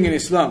ruling in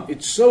Islam.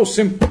 It's so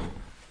simple.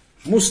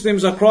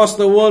 Muslims across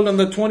the world on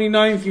the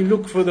 29th, you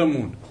look for the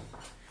moon.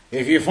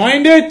 If you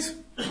find it,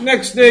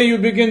 Next day you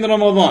begin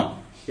Ramadan.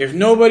 If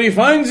nobody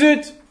finds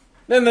it,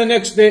 then the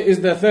next day is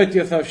the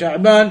 30th of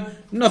Sha'ban.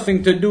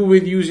 Nothing to do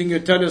with using your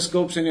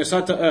telescopes and your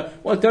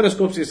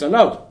telescopes is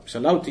allowed. It's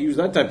allowed to use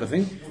that type of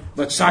thing.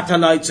 But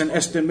satellites and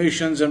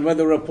estimations and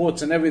weather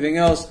reports and everything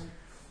else,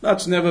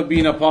 that's never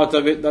been a part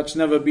of it. That's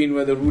never been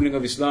where the ruling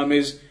of Islam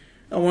is.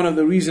 And one of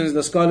the reasons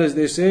the scholars,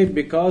 they say,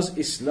 because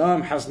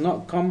Islam has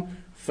not come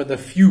for the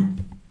few.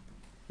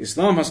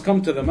 Islam has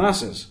come to the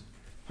masses.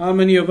 How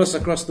many of us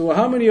across the world,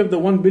 how many of the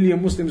 1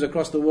 billion Muslims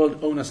across the world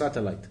own a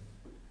satellite?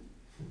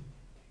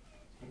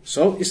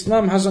 So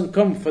Islam hasn't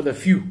come for the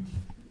few,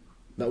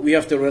 that we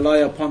have to rely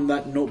upon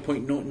that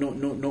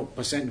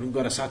 0.000% who've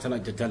got a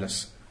satellite to tell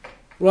us.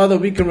 Rather,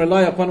 we can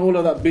rely upon all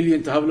of that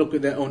billion to have a look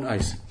with their own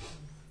eyes.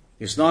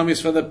 Islam is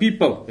for the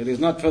people, it is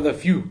not for the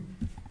few.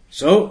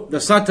 So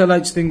the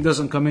satellites thing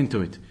doesn't come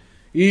into it.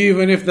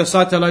 Even if the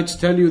satellites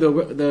tell you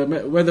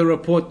the weather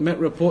report, Met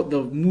report,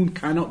 the moon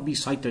cannot be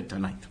sighted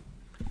tonight.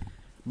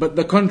 But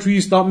the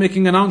countries start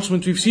making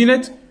announcements, we've seen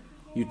it.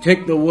 You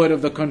take the word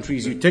of the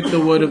countries, you take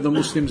the word of the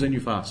Muslims and you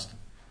fast.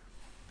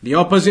 The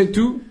opposite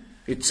too,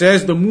 it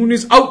says the moon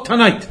is out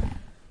tonight.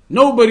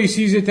 Nobody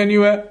sees it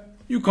anywhere.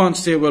 You can't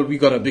say, well, we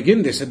gotta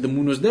begin. They said the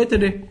moon was there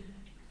today.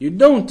 You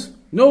don't.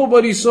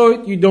 Nobody saw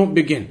it, you don't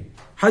begin.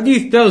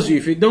 Hadith tells you,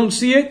 if you don't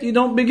see it, you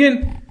don't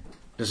begin.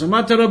 Doesn't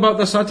matter about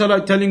the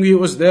satellite telling you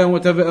it was there and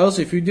whatever else.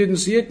 If you didn't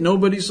see it,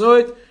 nobody saw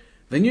it,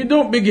 then you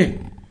don't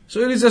begin. So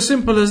it is as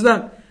simple as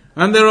that.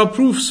 And there are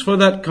proofs for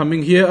that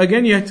coming here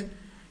again yet.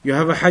 You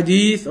have a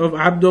hadith of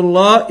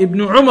Abdullah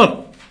ibn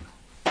Umar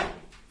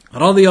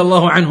رضي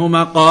الله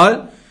عنهما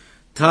قال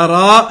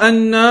ترى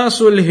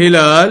الناس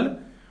الهلال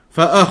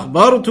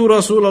فأخبرت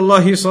رسول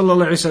الله صلى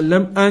الله عليه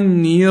وسلم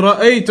أني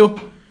رأيته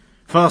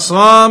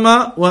فصام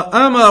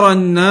وأمر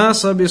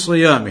الناس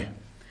بصيامه.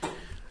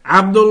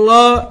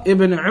 Abdullah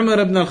ibn Umar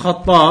ibn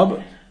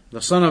al-Khattab,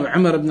 the son of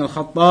Umar ibn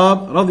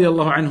al-Khattab رضي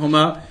الله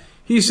عنهما,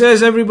 he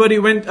says everybody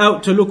went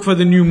out to look for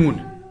the new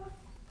moon.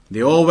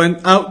 They all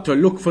went out to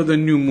look for the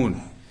new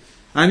moon.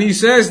 And he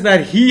says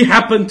that he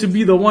happened to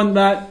be the one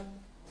that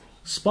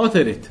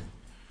spotted it.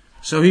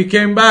 So he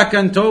came back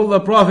and told the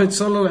Prophet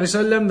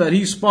ﷺ that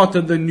he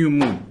spotted the new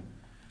moon.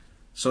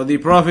 So the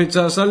Prophet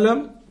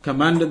ﷺ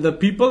commanded the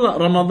people that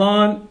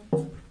Ramadan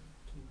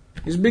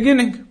is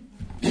beginning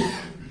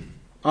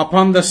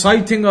upon the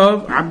sighting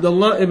of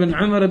Abdullah ibn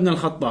Umar ibn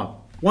al-Khattab.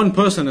 One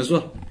person as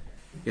well.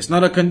 It's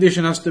not a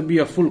condition, has to be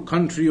a full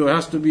country or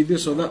has to be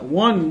this or that.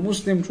 One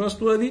Muslim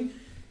trustworthy,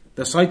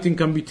 the sighting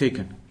can be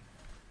taken.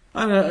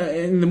 And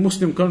in the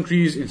Muslim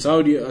countries, in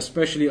Saudi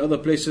especially, other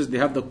places, they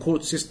have the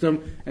court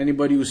system.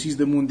 Anybody who sees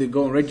the moon, they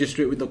go and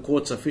register it with the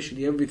courts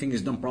officially. Everything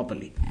is done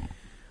properly.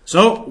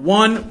 So,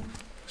 one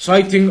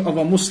sighting of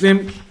a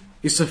Muslim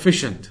is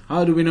sufficient.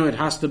 How do we know it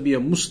has to be a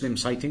Muslim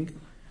sighting?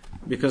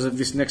 Because of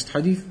this next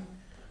hadith.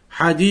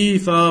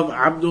 Hadith of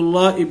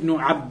Abdullah ibn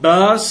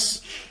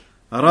Abbas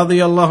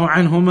radiyallahu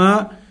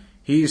anhuma.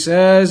 He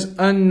says,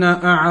 أن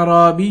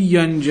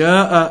أعرابيا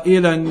جاء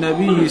إلى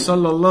النبي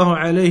صلى الله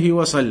عليه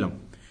وسلم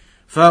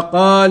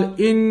فقال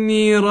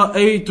إني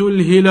رأيت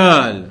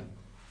الهلال.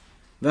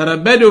 That a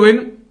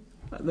Bedouin,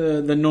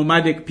 the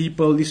nomadic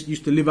people,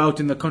 used to live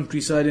out in the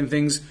countryside and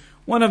things,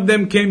 one of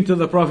them came to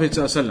the Prophet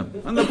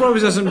ﷺ. And the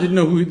Prophet ﷺ didn't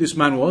know who this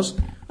man was.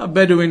 A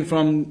Bedouin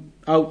from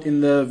out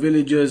in the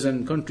villages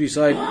and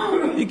countryside.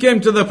 He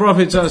came to the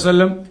Prophet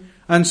ﷺ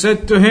and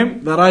said to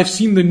him that I've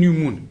seen the new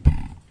moon.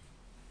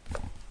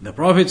 The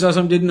Prophet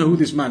ﷺ didn't know who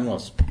this man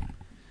was.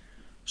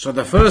 So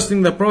the first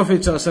thing the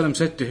Prophet ﷺ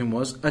said to him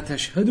was,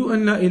 أَتَشْهَدُ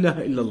أَنْ لَا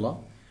إِلَهَ إِلَّا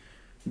اللَّهِ.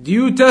 Do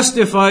you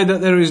testify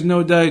that there is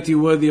no deity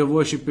worthy of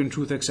worship in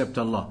truth except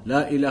Allah?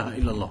 La ilaha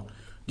illallah.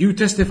 Do you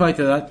testify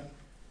to that?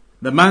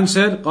 The man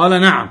said, قَالَ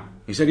نَعَمْ.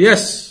 He said,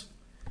 yes.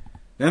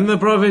 Then the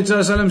Prophet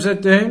ﷺ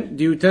said to him,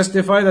 do you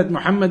testify that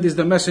Muhammad is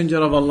the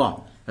messenger of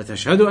Allah?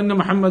 أَتَشْهَدُ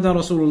أَنَّ مُحَمَّدًا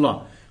رَسُولُ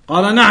اللَّهِ.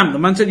 قَالَ نَعَمْ. The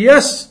man said,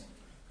 yes.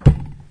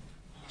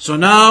 So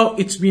now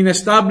it's been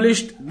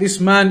established, this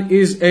man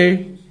is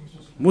a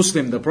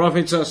Muslim. The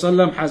Prophet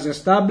ﷺ has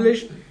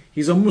established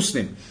he's a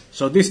Muslim.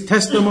 So this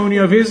testimony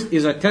of his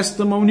is a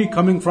testimony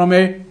coming from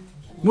a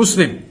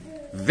Muslim.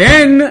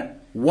 Then,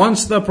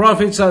 once the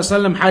Prophet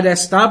ﷺ had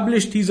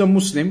established he's a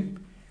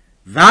Muslim,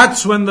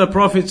 that's when the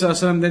Prophet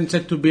ﷺ then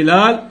said to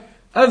Bilal,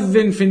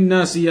 أَذِّن فِي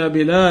النَّاسِ يَا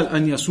بِلَالْ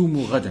أَنْ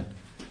يَصُومُوا غَدًا.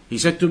 He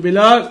said to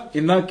Bilal,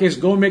 in that case,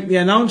 go make the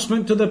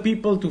announcement to the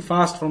people to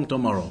fast from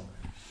tomorrow.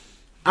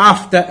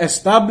 After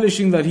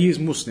establishing that he is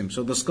Muslim.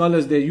 So the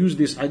scholars, they use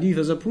this hadith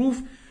as a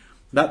proof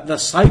that the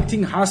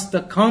sighting has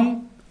to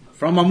come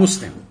from a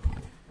Muslim.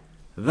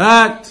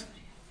 That,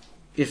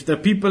 if the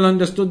people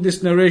understood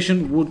this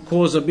narration, would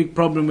cause a big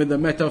problem with the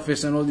Met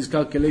Office and all these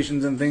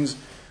calculations and things.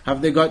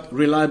 Have they got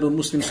reliable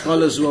Muslim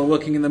scholars who are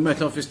working in the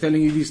Met Office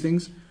telling you these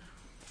things?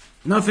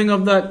 Nothing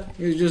of that.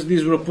 It's just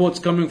these reports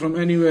coming from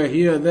anywhere,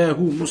 here, there,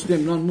 who,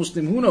 Muslim,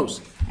 non-Muslim, who knows?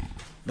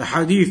 The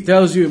hadith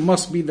tells you it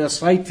must be the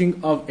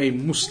sighting of a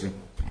Muslim.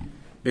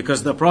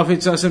 Because the Prophet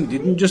ﷺ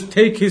didn't just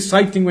take his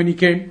sighting when he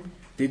came,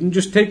 didn't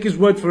just take his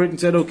word for it and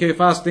said, okay,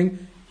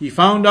 fasting. He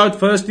found out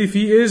first if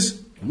he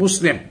is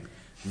Muslim.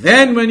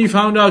 Then when he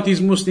found out he's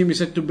Muslim, he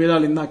said to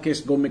Bilal, in that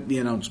case, go make the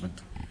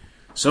announcement.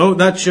 So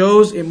that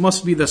shows it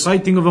must be the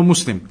sighting of a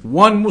Muslim.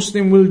 One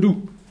Muslim will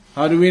do.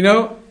 How do we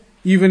know?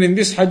 Even in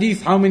this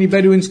hadith, how many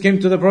Bedouins came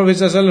to the Prophet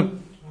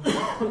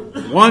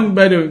ﷺ? One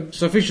Bedouin,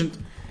 sufficient.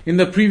 In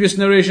the previous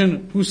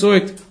narration, who saw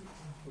it?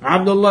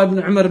 Abdullah ibn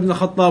Umar ibn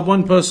Khattab,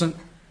 one person.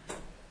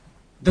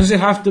 Does it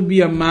have to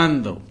be a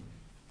man though?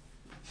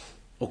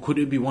 Or could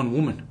it be one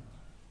woman?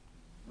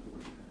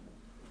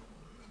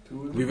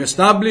 We've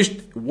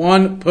established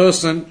one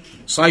person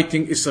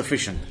sighting is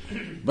sufficient.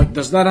 But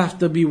does that have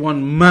to be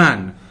one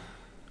man?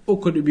 Or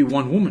could it be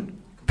one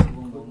woman?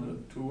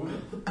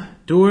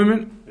 Two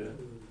women?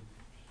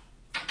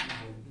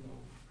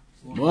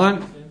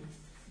 One?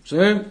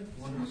 Same?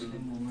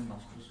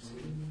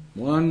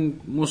 One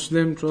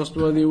Muslim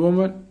trustworthy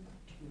woman?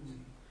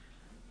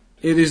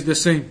 It is the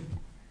same.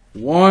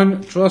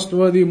 One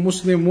trustworthy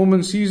Muslim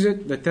woman sees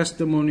it, the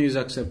testimony is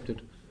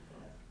accepted.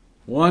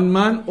 One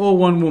man or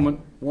one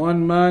woman.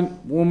 One man,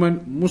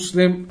 woman,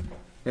 Muslim,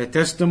 a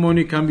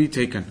testimony can be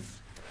taken.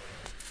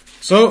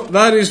 So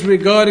that is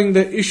regarding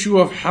the issue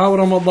of how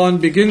Ramadan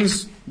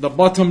begins. The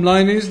bottom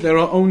line is there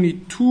are only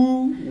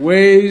two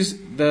ways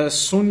the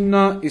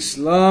Sunnah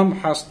Islam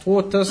has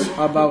taught us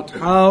about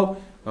how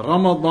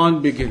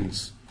Ramadan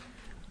begins.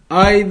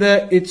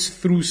 Either it's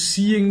through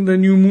seeing the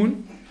new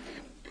moon,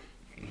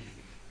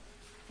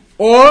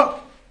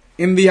 or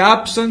in the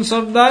absence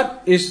of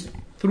that is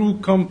through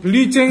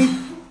completing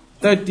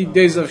 30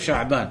 days of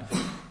Sha'ban.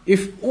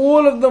 If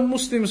all of the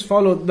Muslims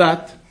followed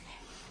that,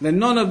 then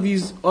none of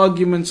these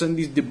arguments and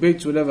these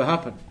debates would ever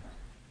happen.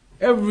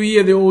 Every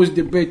year they always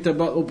debate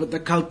about but the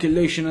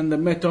calculation and the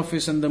Met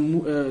Office and the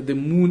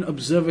Moon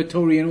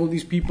Observatory and all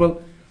these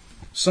people.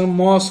 Some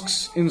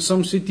mosques in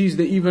some cities,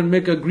 they even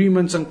make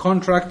agreements and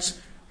contracts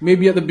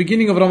maybe at the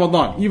beginning of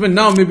Ramadan. Even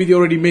now maybe they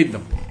already made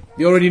them.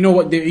 They already know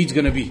what their Eid's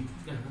going to be.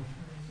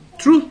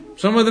 True,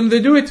 some of them they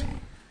do it.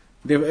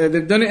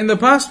 They've done it in the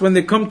past. When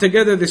they come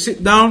together, they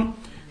sit down,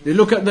 they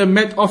look at the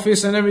Met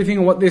Office and everything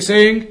and what they're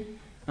saying.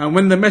 And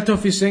when the Met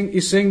Office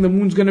is saying the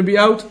moon's going to be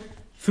out,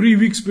 3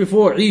 weeks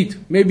before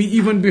Eid, maybe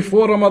even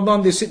before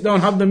Ramadan, they sit down,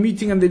 have the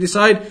meeting and they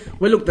decide,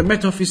 well look, the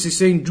Met Office is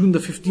saying June the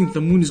 15th,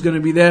 the moon is going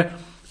to be there.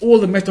 All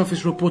the Met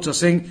Office reports are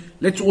saying,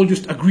 let's all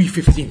just agree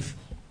 15th.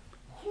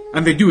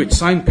 And they do it,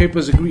 sign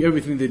papers, agree,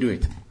 everything, they do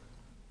it.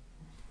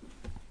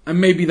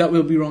 And maybe that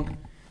will be wrong.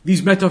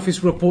 These Met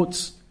Office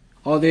reports,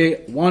 are they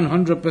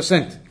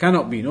 100%?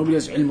 Cannot be. Nobody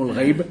has ilmul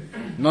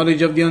ghaib,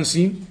 knowledge of the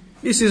unseen.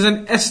 This is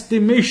an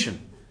estimation.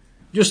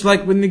 Just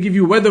like when they give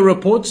you weather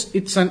reports,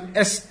 it's an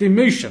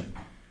estimation.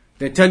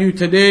 They tell you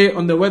today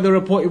on the weather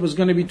report it was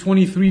going to be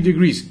 23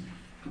 degrees.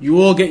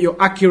 You all get your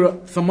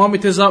accurate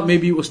thermometers out,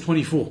 maybe it was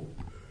 24.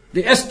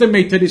 They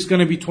estimated it's going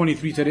to be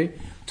 23 today.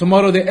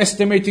 Tomorrow they're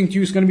estimating to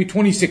you it's going to be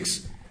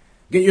 26.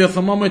 Get your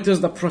thermometers,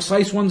 the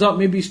precise ones out,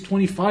 maybe it's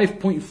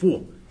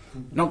 25.4.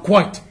 Not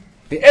quite.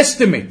 They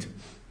estimate.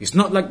 It's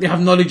not like they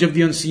have knowledge of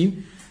the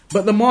unseen.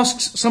 But the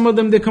mosques, some of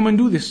them, they come and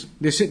do this.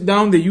 They sit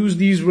down, they use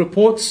these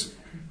reports.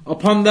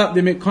 Upon that,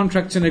 they make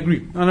contracts and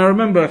agree. And I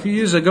remember a few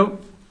years ago,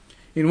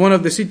 in one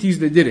of the cities,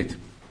 they did it.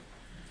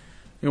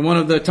 In one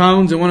of the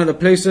towns, in one of the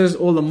places,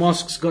 all the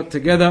mosques got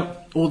together,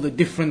 all the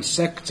different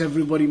sects,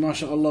 everybody,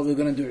 mashallah, we're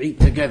going to do Eid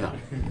together.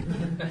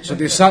 So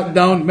they sat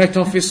down, Met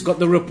Office got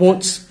the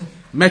reports.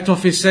 Met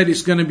Office said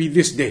it's going to be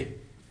this day.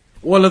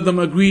 All of them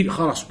agreed,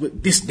 khalas,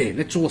 this day.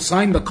 Let's all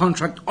sign the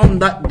contract on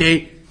that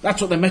day. That's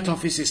what the Met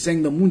Office is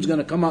saying. The moon's going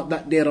to come out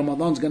that day.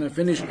 Ramadan's going to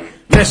finish.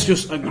 Let's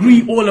just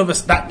agree, all of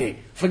us, that day.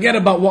 Forget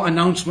about what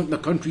announcement the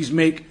countries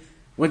make.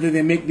 Whether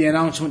they make the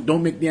announcement,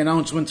 don't make the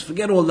announcements.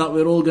 Forget all that.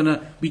 We're all going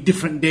to be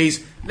different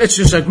days. Let's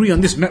just agree on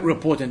this Met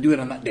report and do it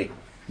on that day.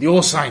 They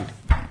all signed.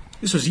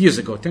 This was years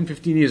ago, 10,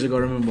 15 years ago,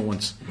 I remember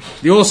once.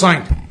 They all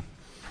signed.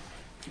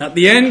 At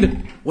the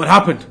end, what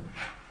happened?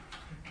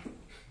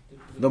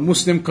 The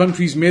Muslim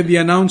countries made the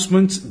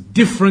announcements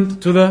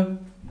different to the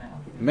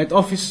Met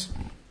Office.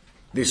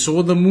 They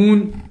saw the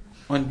moon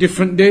on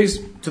different days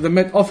to the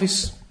Met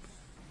Office.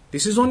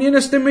 This is only an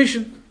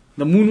estimation.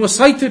 The moon was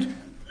sighted.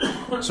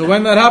 So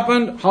when that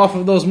happened, half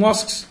of those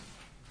mosques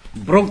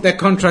broke their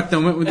contract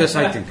and went with the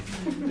sighting.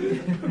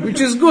 Which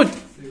is good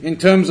in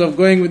terms of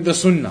going with the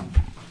sunnah.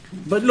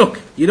 But look,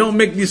 you don't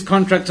make these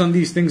contracts on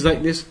these things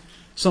like this.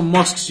 Some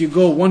mosques you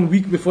go 1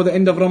 week before the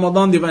end of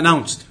Ramadan, they've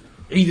announced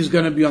Eid is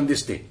going to be on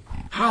this day.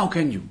 How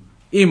can you?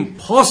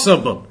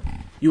 Impossible.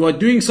 You are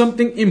doing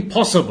something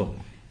impossible.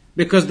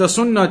 Because the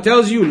sunnah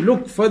tells you,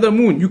 look for the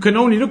moon. You can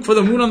only look for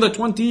the moon on the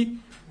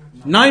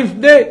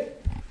 29th day.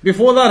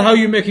 Before that, how are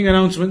you making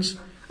announcements?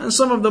 And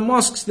some of the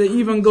mosques, they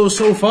even go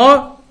so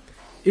far,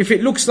 if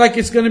it looks like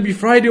it's going to be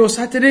Friday or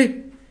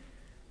Saturday,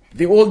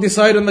 they all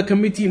decide on the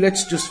committee,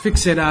 let's just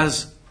fix it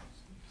as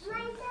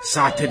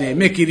Saturday.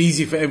 Make it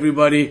easy for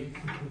everybody.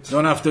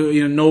 Don't have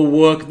to, no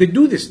work. They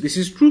do this. This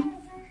is true.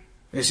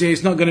 They say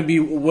it's not going to be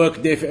a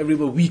work day for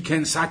everybody.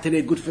 Weekend,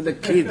 Saturday, good for the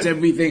kids,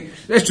 everything.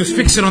 Let's just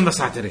fix it on the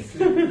Saturday.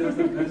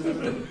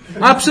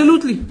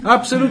 Absolutely,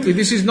 absolutely.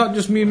 This is not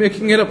just me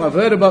making it up. I've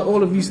heard about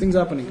all of these things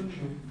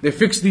happening. They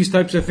fix these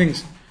types of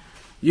things.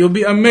 You'll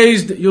be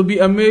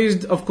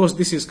amazed. Of course,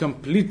 this is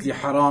completely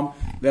haram.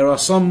 There are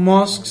some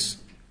mosques,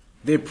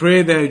 they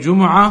pray their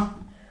Jumu'ah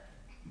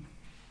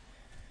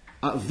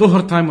at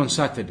Dhuhr time on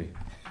Saturday.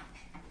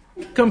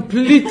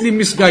 Completely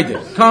misguided.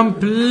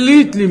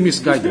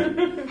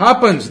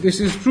 Happens. This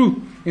is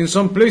true in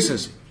some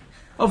places.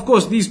 Of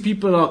course, these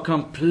people are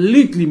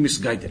completely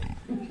misguided.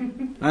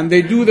 And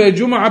they do their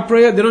Jumu'ah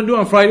prayer. They don't do it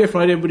on Friday.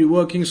 Friday, everybody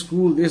working,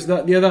 school, this,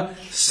 that, the other.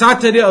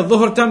 Saturday at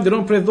Dhuhr time, they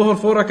don't pray Dhuhr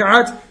 4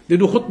 rak'at. They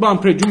do khutbah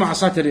and pray Jumu'ah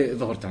Saturday at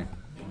Dhuhr time.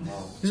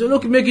 He said,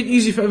 look, make it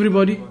easy for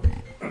everybody.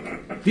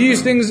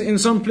 These things in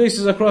some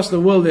places across the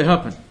world, they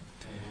happen.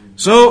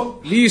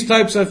 So, these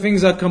types of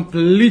things are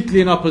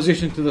completely in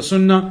opposition to the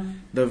Sunnah.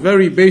 The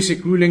very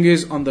basic ruling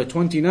is on the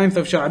 29th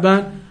of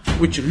Sha'ban,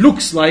 which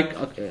looks like,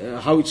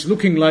 how it's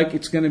looking like,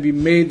 it's going to be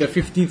May the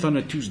 15th on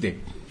a Tuesday.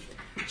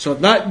 So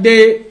that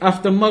day,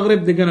 after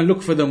Maghrib, they're going to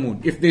look for the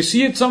moon. If they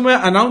see it somewhere,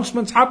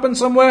 announcements happen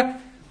somewhere,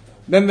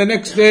 then the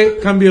next day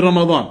can be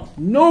Ramadan.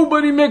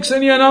 Nobody makes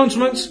any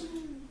announcements,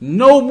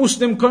 no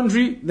Muslim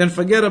country, then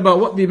forget about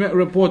what the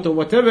report or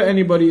whatever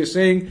anybody is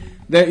saying,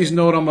 there is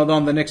no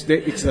Ramadan the next day,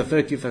 it's the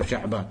 30th of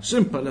Sha'ban.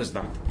 Simple as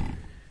that.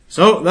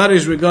 So that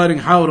is regarding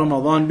how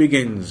Ramadan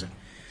begins.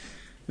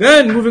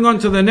 Then moving on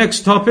to the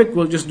next topic,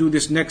 we'll just do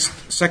this next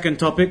second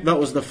topic. That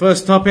was the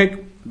first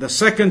topic. The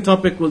second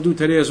topic we'll do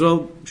today as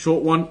well,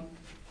 short one,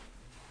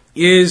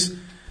 is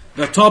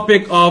the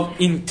topic of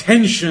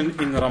intention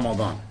in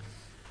Ramadan.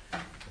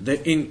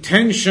 The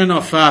intention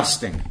of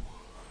fasting.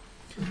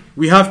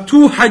 We have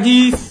two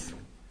hadith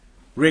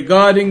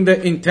regarding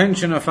the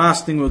intention of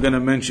fasting we're going to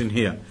mention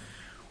here.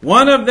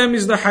 One of them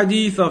is the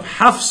hadith of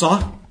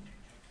Hafsa,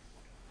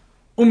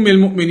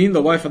 al-Mu'mineen,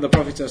 the wife of the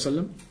Prophet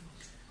ﷺ.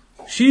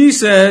 She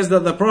says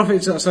that the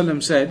Prophet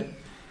ﷺ said,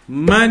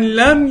 "Man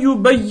lam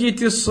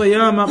yubayyit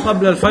as-siyama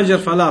qabla al-fajr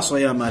fala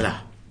siyama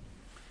lah."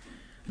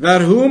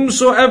 That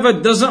whomsoever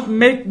doesn't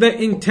make the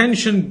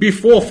intention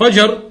before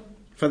Fajr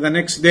for the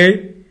next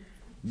day,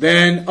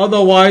 then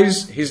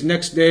otherwise his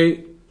next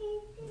day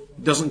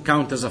doesn't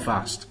count as a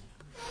fast.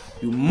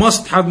 You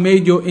must have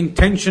made your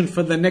intention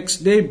for the next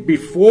day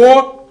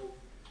before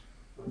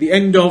the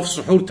end of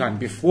suhoor time,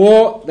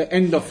 before the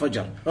end of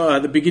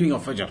Fajr, the beginning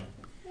of Fajr.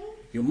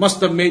 You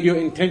must have made your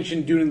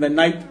intention during the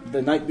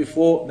night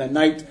before the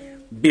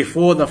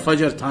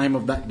Fajr time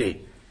of that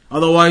day.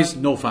 Otherwise,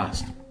 no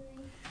fast.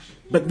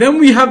 But then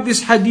we have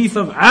this hadith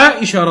of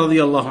Aisha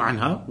radiallahu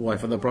anha,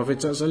 wife of the Prophet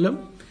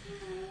ﷺ.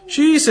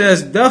 She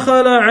says,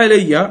 دخل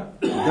علي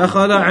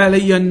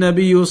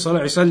النبي صلى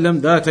الله عليه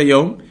وسلم ذات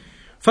يوم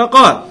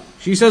فقال.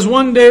 She says,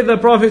 one day the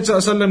Prophet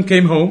ﷺ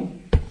came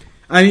home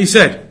and he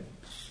said,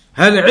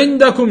 هل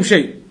عندكم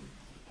شيء?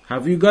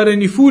 Have you got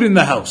any food in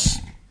the house?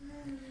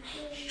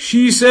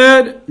 She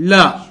said,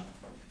 لا.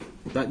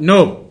 That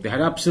no, they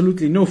had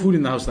absolutely no food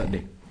in the house that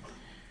day.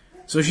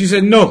 So she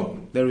said, no,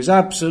 there is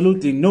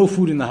absolutely no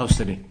food in the house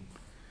today.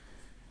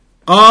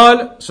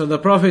 قال, so the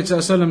Prophet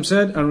ﷺ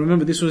said, and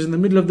remember this was in the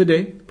middle of the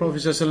day. The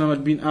Prophet ﷺ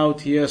had been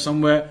out here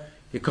somewhere.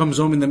 He comes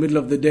home in the middle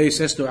of the day,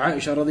 says to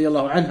Aisha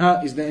radiallahu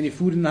anha, is there any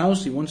food in the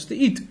house? He wants to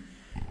eat.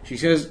 She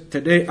says,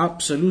 today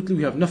absolutely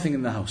we have nothing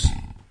in the house.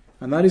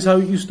 And that is how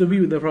it used to be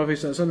with the Prophet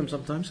ﷺ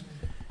sometimes.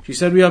 She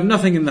said, we have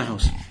nothing in the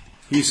house.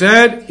 He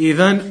said,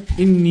 إِذَنْ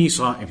إِنِّي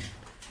صَائِمٌ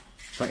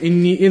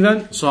فَإِنِّي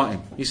إِذَنْ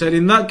صَائِمٌ. He said,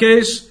 in that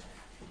case,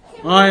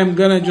 I am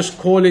going to just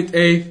call it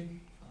a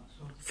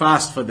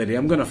fast for the day.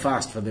 I'm going to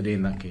fast for the day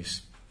in that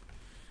case.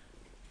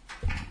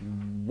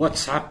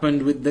 What's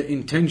happened with the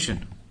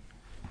intention?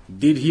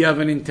 Did he have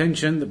an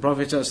intention, the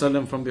Prophet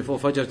ﷺ, from before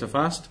Fajr to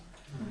fast?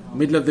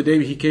 Middle of the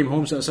day he came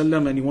home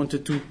ﷺ, and he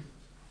wanted to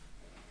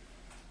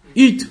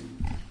eat.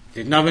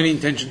 Didn't have any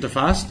intention to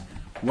fast.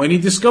 When he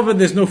discovered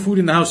there's no food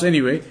in the house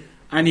anyway,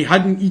 and he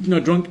hadn't eaten or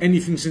drunk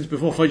anything since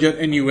before Fajr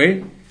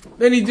anyway,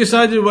 then he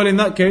decided, well, in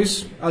that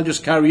case, I'll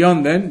just carry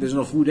on then. There's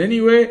no food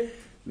anyway.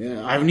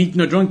 I haven't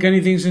eaten or drunk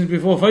anything since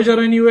before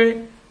Fajr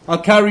anyway.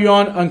 I'll carry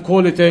on and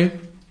call it a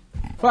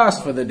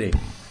fast for the day.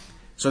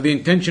 So the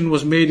intention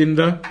was made in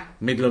the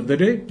middle of the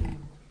day.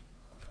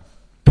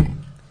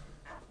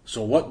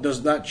 So what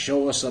does that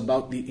show us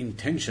about the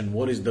intention?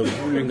 What is the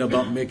ruling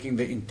about making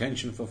the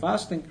intention for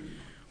fasting?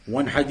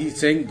 One hadith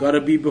saying, gotta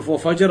be before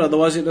Fajr,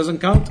 otherwise it doesn't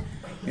count.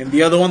 And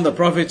the other one, the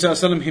Prophet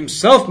ﷺ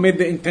himself made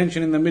the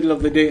intention in the middle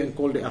of the day and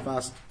called it a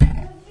fast.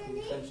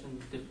 Intention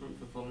is different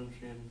for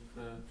voluntary and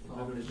for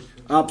obligatory.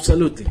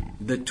 Absolutely.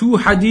 The two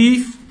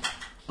hadith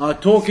are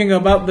talking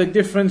about the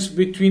difference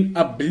between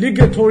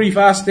obligatory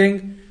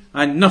fasting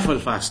and nafil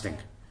fasting.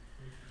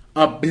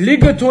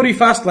 Obligatory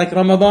fast like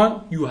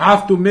Ramadan, you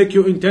have to make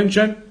your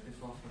intention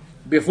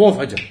before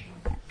Fajr.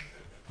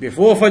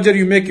 Before Fajr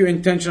you make your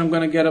intention, I'm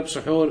going to get up,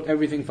 suhoor,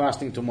 everything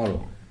fasting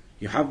tomorrow.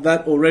 You have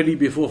that already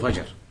before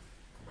Fajr.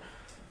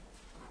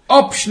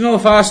 Optional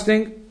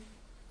fasting,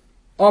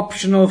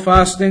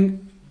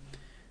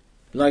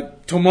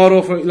 like tomorrow,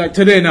 like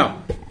today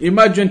now.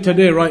 Imagine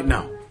today right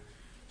now.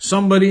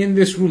 Somebody in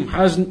this room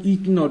hasn't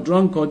eaten or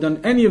drunk or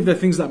done any of the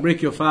things that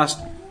break your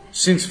fast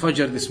since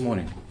Fajr this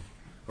morning.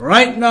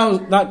 Right now,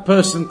 that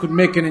person could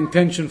make an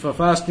intention for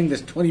fasting.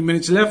 There's 20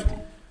 minutes left.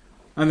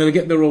 and they'll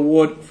get the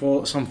reward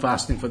for some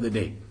fasting for the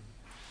day.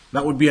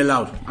 That would be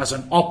allowed as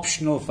an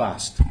optional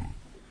fast.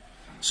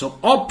 So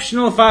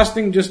optional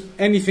fasting, just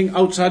anything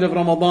outside of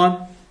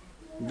Ramadan,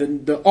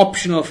 the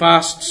optional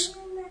fasts,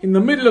 in the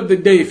middle of the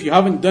day, if you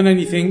haven't done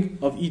anything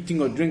of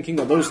eating or drinking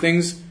or those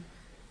things,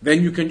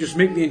 then you can just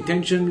make the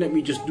intention, let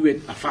me just do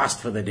it, a fast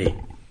for the day.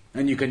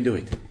 And you can do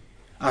it.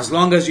 As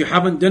long as you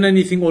haven't done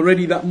anything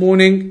already that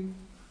morning,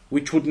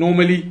 which would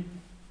normally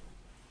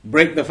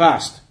break the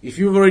fast. If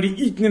you've already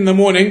eaten in the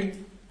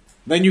morning,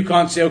 then you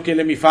can't say, okay,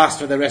 let me fast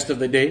for the rest of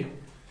the day.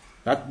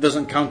 That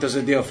doesn't count as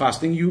a day of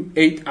fasting. You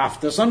ate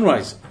after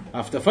sunrise,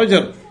 after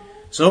Fajr.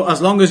 So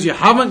as long as you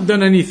haven't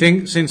done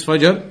anything since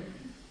Fajr,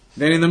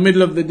 then in the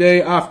middle of the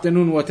day,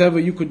 afternoon, whatever,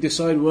 you could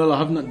decide, well, I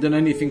have not done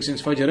anything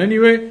since Fajr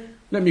anyway.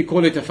 Let me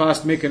call it a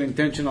fast, make an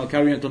intention, I'll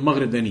carry until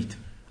Maghrib then eat.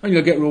 And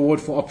you'll get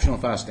reward for optional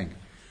fasting.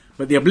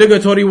 But the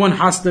obligatory one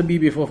has to be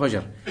before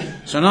Fajr.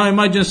 So now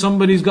imagine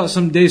somebody's got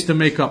some days to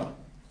make up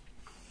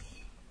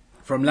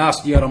from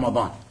last year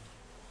Ramadan.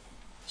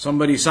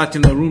 Somebody sat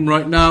in the room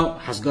right now,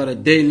 has got a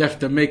day left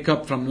to make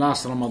up from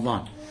last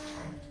Ramadan.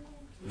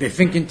 They're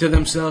thinking to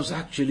themselves,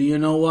 actually, you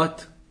know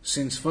what?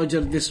 Since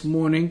Fajr this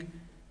morning,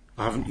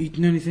 I haven't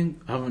eaten anything,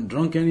 I haven't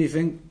drunk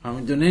anything, I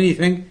haven't done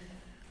anything.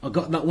 I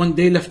got that one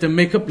day left to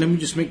make up, let me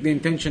just make the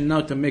intention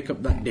now to make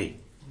up that day.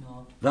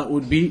 No. That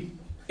would be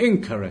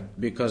incorrect,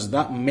 because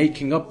that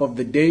making up of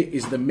the day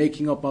is the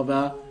making up of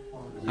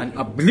an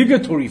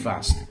obligatory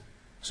fast.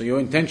 So your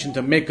intention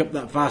to make up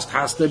that fast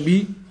has to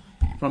be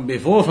from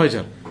before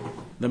Fajr.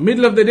 The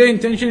middle of the day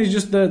intention is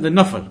just the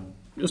nafal,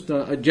 just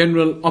a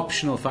general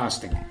optional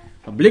fasting.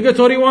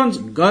 Obligatory ones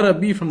gotta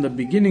be from the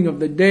beginning of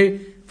the day,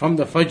 from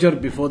the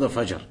Fajr, before the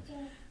Fajr.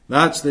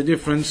 That's the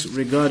difference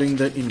regarding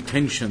the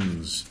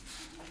intentions.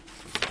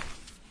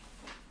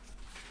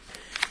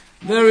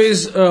 There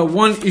is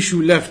one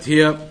issue left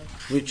here,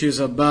 which is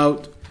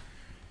about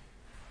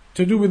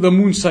to do with the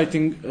moon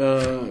sighting,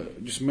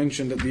 just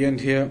mentioned at the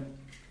end here.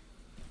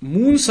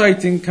 Moon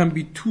sighting can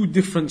be two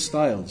different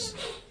styles.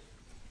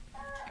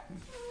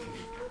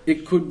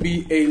 It could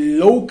be a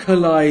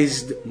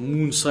localized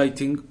moon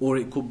sighting, or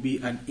it could be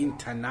an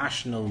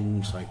international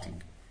moon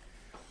sighting.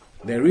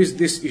 There is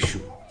this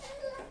issue.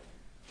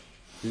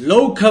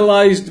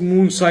 Localized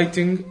moon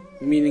sighting,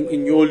 meaning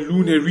in your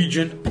lunar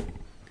region.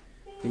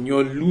 In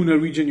your lunar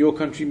region, your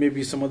country,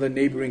 maybe some other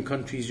neighboring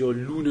countries, your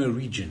lunar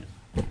region.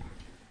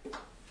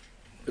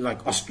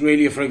 Like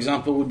Australia, for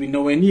example, would be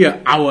nowhere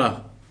near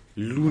our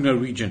lunar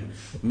region.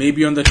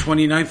 Maybe on the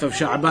 29th of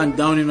Sha'ban,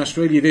 down in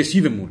Australia, they see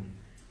the moon,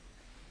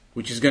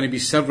 which is going to be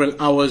several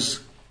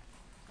hours.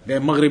 Their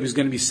Maghrib is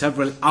going to be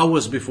several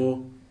hours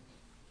before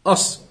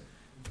us.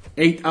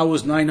 8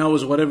 hours, 9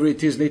 hours, whatever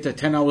it is, later,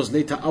 10 hours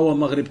later, our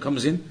Maghrib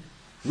comes in.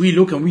 We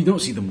look and we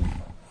don't see the moon.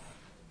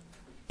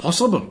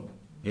 Possible.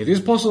 It is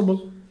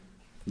possible.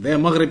 Their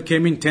Maghrib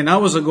came in 10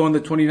 hours ago on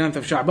the 29th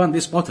of Sha'ban, they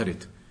spotted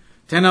it.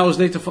 10 hours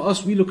later for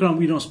us, we look around,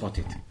 we don't spot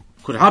it.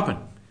 Could happen.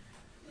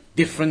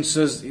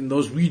 Differences in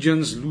those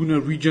regions, lunar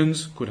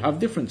regions, could have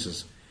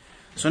differences.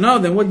 So now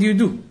then, what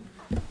do?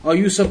 Are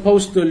you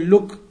supposed to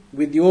look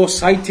with your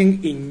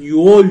sighting in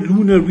your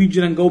lunar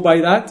region and go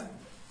by that?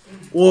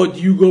 Or do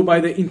you go by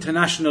the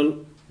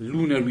international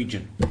lunar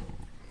region?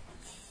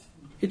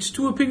 It's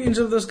two opinions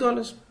of the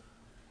scholars.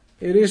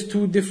 It is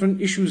two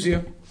different issues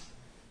here.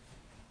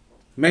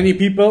 Many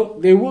people,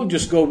 they will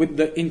just go with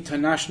the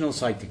international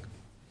sighting.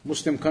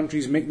 Muslim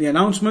countries make the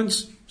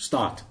announcements,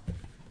 start.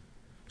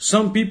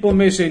 Some people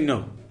may say,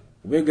 no,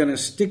 we're going to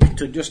stick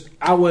to just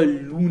our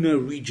lunar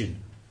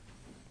region.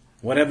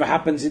 Whatever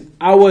happens in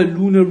our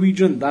lunar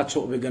region, that's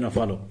what we're going to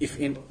follow. If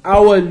in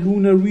our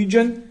lunar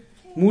region,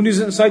 moon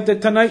isn't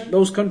sighted tonight,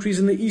 those countries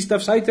in the east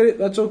have sighted it,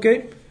 that's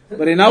okay.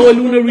 But in our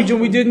lunar region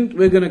we didn't,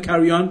 we're going to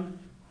carry on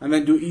and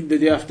then do Eid the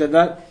day after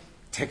that.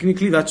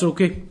 Technically that's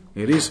okay.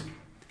 It is.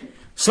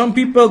 Some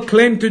people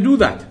claim to do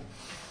that.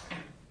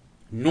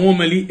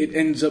 Normally it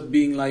ends up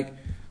being like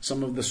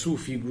some of the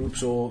Sufi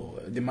groups, or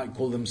they might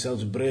call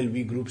themselves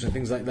Brailwi groups and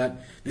things like that.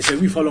 They say,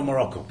 we follow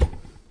Morocco.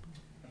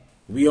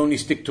 We only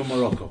stick to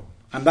Morocco.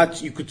 And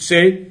that, you could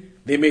say,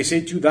 they may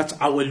say to you, that's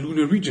our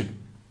lunar region.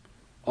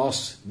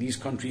 Us, these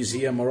countries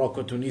here,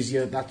 Morocco,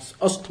 Tunisia, that's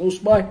us close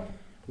by.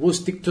 We'll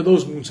stick to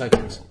those moon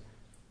sightings.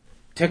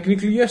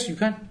 Technically, yes, you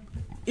can.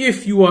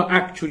 If you are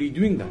actually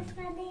doing that.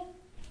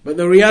 But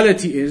the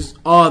reality is,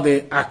 are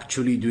they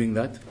actually doing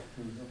that?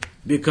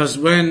 Because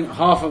when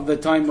half of the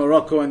time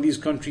Morocco and these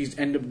countries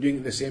end up doing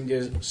it the same day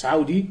as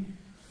Saudi,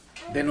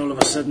 then all of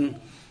a sudden,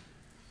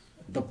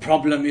 the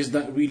problem is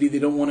that really they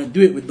don't want to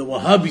do it with the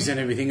Wahhabis and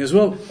everything as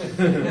well.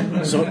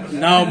 So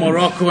now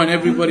Morocco and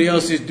everybody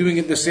else is doing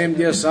it the same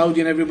day as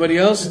Saudi and everybody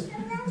else.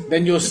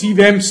 Then you'll see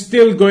them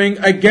still going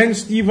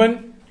against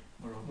even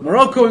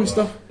Morocco and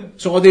stuff.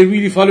 So are they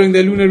really following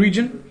their lunar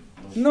region?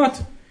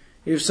 Not.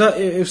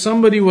 If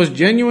somebody was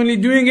genuinely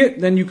doing it,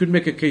 then you could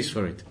make a case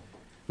for it.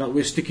 That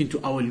we're sticking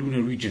to our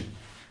lunar region.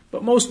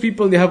 But most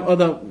people, they have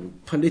other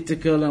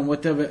political and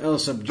whatever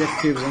else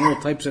objectives and all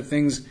types of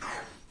things.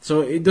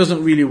 So it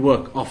doesn't really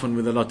work often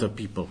with a lot of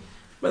people.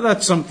 But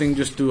that's something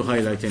just to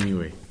highlight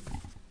anyway.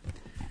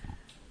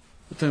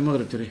 time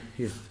Maghrib today?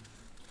 Here.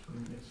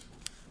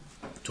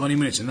 20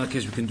 minutes. In that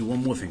case, we can do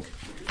one more thing.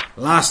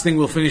 Last thing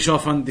we'll finish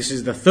off on. This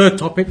is the third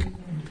topic.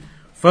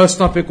 First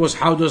topic was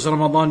how does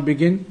Ramadan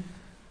begin?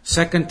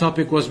 Second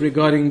topic was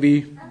regarding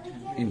the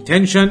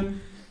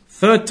intention.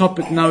 Third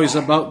topic now is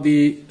about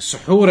the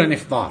suhoor and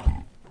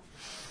iftar.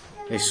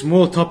 A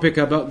small topic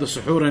about the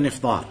suhoor and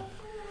iftar.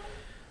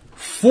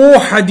 4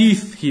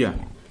 hadith here.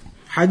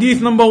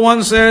 Hadith number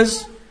 1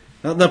 says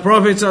that the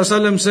Prophet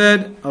ﷺ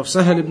said of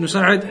Sahal ibn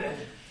Sa'id,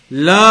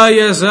 لا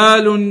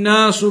يزال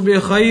الناس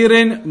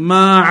بخير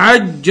ما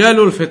عجل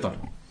الفطر.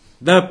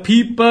 The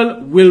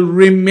people will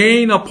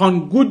remain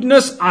upon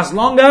goodness as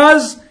long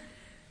as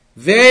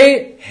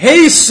they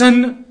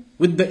hasten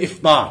with the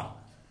iftar.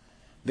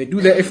 They do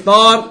the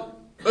iftar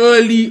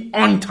early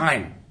on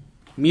time,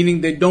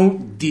 meaning they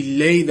don't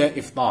delay the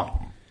iftar.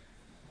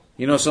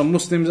 You know, some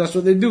Muslims, that's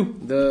what they do.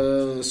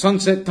 The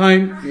sunset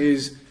time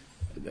is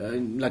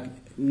like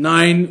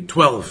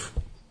 9:12.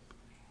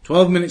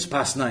 12 minutes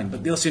past 9.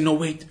 But they'll say, no,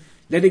 wait,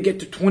 let it get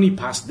to 20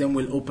 past, then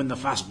we'll open the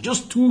fast.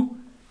 Just to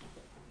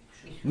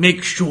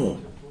make sure.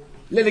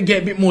 Let it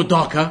get a bit more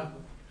darker.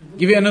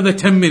 Give it another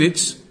 10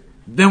 minutes,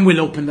 then we'll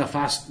open the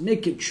fast.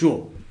 Make it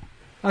sure.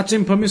 That's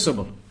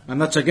impermissible.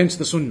 And that's against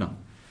the sunnah.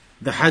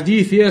 The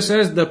hadith here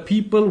says the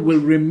people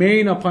will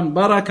remain upon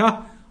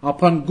barakah,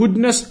 upon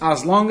goodness,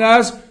 as long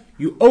as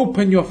you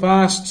open your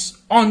fasts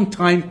on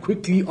time,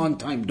 quickly on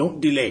time. Don't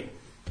delay.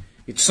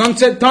 It's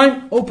sunset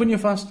time, open your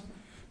fast.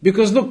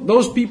 Because look,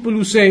 those people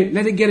who say,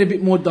 let it get a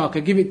bit more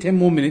darker, give it 10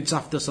 more minutes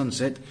after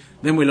sunset,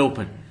 then we'll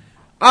open.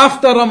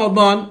 After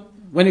Ramadan,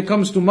 when it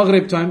comes to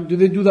Maghrib time, do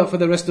they do that for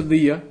the rest of the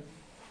year?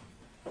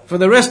 For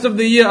the rest of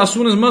the year, as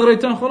soon as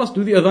Maghrib time, khalas,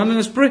 do the adhan and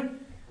let's pray.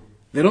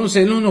 They don't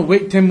say, no,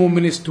 wait 10 more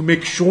minutes to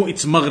make sure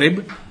it's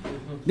Maghrib.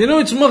 They know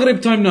it's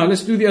Maghrib time now,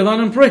 let's do the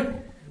adhan and pray.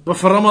 But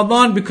for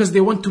Ramadan, because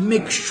they want to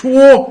make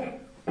sure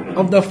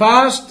of the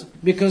fast,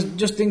 because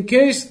just in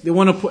case, they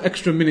want to put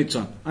extra minutes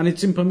on. And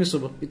it's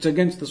impermissible. It's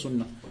against the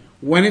sunnah.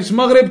 When it's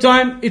Maghrib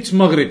time, it's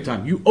Maghrib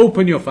time. You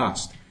open your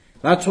fast.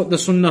 That's what the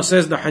sunnah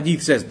says, the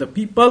hadith says. The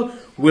people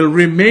will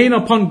remain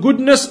upon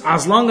goodness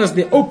as long as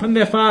they open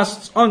their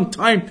fasts on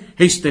time,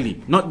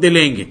 hastily, not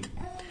delaying it.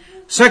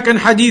 Second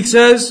hadith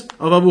says,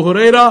 of Abu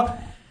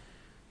Hurairah,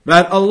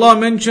 that Allah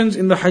mentions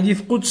in the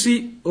hadith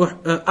Qudsi,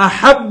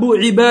 أَحَبُّ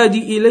عِبَادِ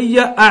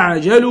إِلَيَّ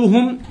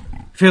أَعْجَلُهُمْ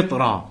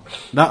فِطْرًا.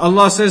 That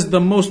Allah says the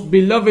most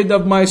beloved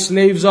of my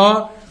slaves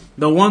are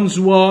the ones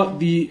who are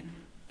the,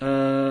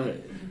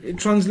 it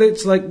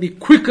translates like the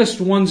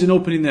quickest ones in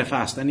opening their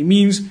fast. And it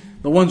means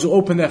the ones who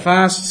open their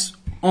fasts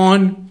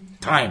on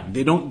time.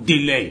 They don't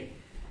delay.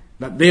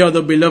 That they are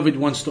the beloved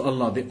ones to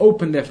Allah. They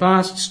open their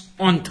fasts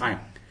on time.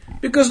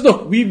 Because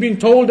look, we've been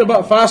told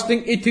about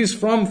fasting, it is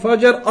from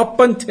Fajr up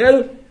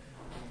until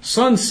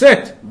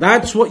sunset.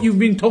 That's what you've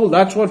been told.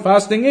 That's what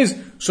fasting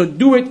is. So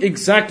do it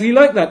exactly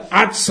like that.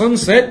 At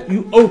sunset,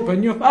 you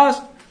open your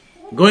fast.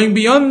 Going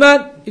beyond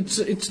that,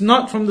 it's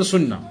not from the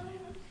sunnah.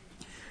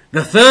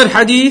 The third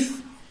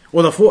hadith,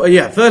 or the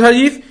third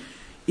hadith,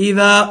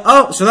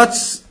 so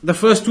that's the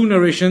first 2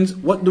 narrations.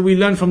 What do we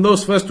learn from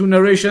those first 2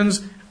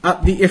 narrations?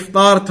 At the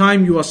iftar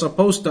time, you are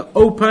supposed to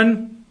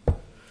open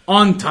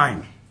on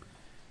time.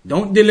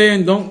 Don't delay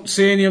and don't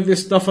say any of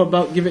this stuff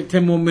about give it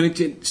 10 more minutes,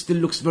 it still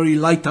looks very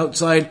light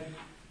outside.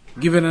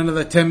 Give it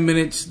another 10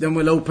 minutes, then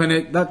we'll open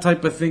it. That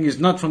type of thing is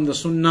not from the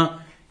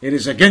sunnah. It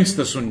is against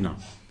the sunnah.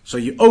 So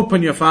you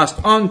open your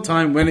fast on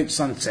time when it's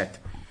sunset.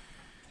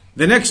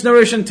 The next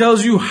narration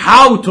tells you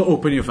how to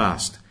open your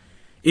fast.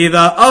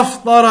 إِذَا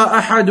أَفْطَرَ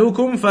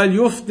أَحَدُكُمْ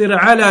فَلْيُفْطِرْ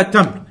عَلَى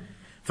تَمْرٍ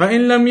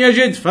فَإِنْ لَمْ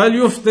يَجِدْ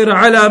فَلْيُفْطِرْ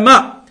عَلَى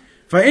مَاءٍ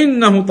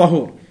فَإِنَّهُ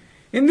طَهُورٌ.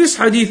 In this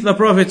hadith, the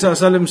Prophet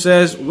ﷺ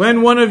says,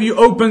 when one of you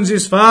opens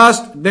his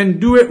fast, then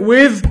do it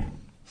with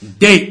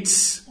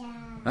dates.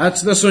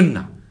 That's the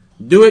sunnah.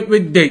 Do it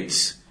with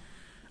dates.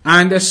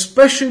 And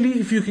especially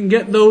if you can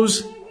get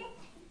those,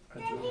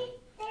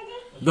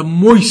 the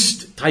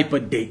moist type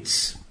of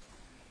dates.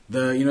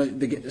 They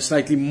get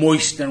slightly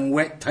moist and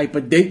wet type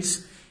of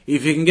dates.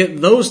 If you can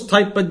get those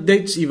type of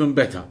dates, even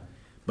better.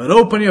 But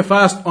open your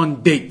fast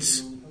on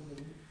dates.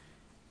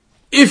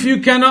 If you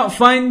cannot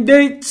find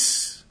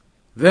dates,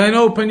 then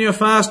open your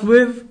fast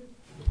with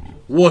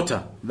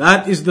water.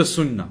 That is the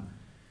sunnah.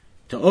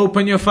 To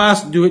open your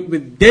fast, do it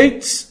with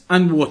dates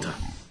and water.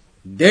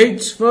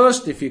 Dates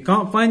first. If you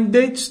can't find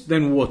dates,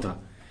 then water.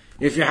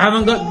 If you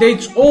haven't got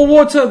dates or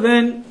water,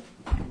 then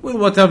with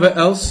whatever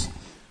else.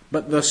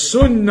 But the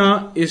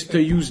sunnah is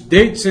to use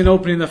dates in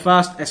opening the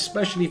fast,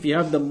 especially if you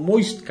have the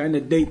moist kind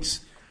of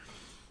dates.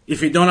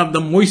 If you don't have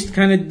the moist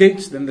kind of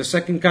dates, then the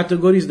second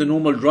category is the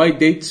normal dry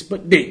dates,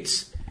 but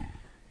dates.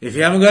 If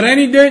you haven't got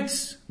any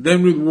dates,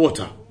 then with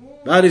water.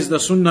 That is the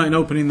sunnah in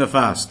opening the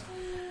fast.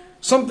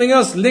 Something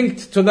else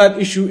linked to that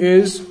issue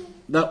is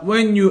that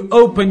when you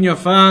open your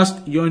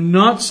fast, you're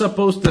not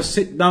supposed to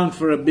sit down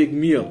for a big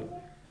meal.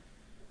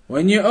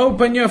 When you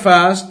open your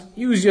fast,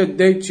 use your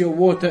dates, your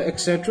water,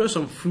 etc.,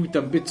 some fruit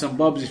and bits and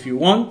bobs if you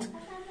want.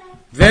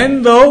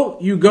 Then though,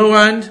 you go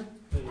and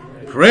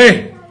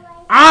pray.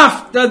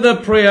 After the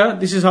prayer,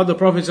 this is how the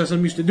Prophet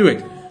ﷺ used to do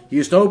it. He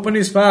used to open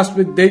his fast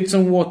with dates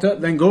and water,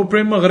 then go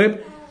pray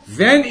Maghrib.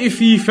 Then if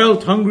he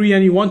felt hungry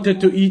and he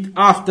wanted to eat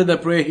after the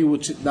prayer, he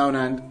would sit down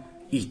and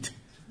eat.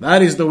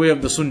 That is the way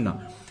of the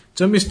sunnah.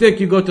 It's a mistake,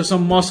 you go to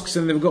some mosques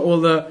and they've got all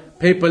the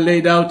paper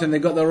laid out and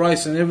they've got the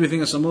rice and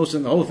everything and samosa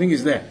and the whole thing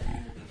is there.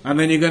 And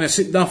then you're going to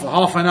sit down for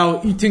half an hour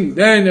eating,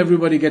 then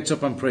everybody gets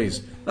up and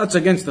prays. That's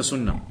against the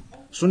sunnah.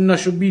 Sunnah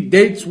should be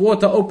dates,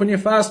 water, open your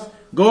fast,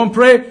 go and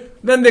pray,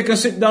 then they can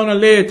sit down and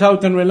lay it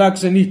out and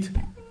relax and eat.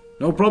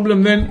 No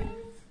problem then.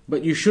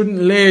 But you shouldn't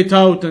lay it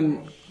out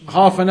and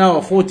half an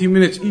hour, 40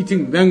 minutes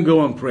eating, then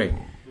go and pray.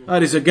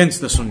 That is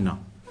against the sunnah.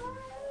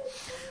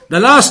 The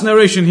last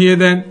narration here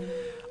then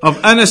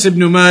of Anas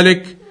ibn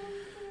Malik,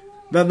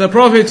 that the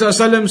Prophet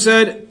ﷺ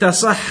said,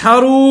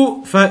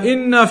 تَصَحَّرُوا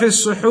فَإِنَّ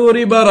فِي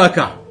السُّحُورِ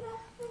بَرَكَةً.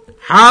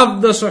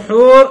 Have the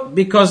suhoor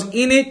because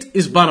in it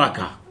is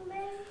barakah.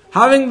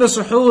 Having the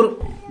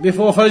suhoor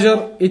before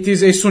Fajr, it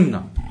is a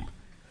sunnah.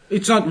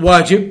 It's not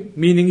wajib,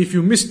 meaning if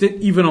you missed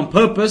it even on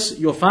purpose,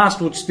 your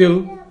fast would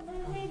still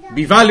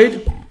be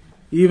valid.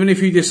 Even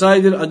if you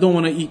decided, I don't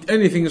want to eat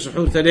anything in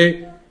suhoor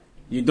today,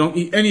 you don't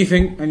eat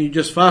anything and you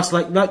just fast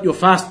like that, your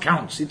fast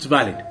counts, it's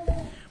valid.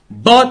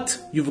 But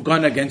you've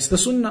gone against the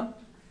sunnah.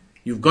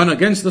 You've gone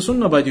against the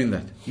sunnah by doing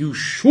that. You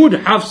should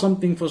have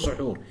something for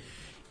suhoor.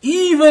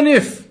 Even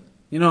if,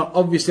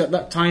 obviously at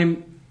that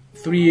time,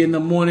 3 in the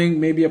morning,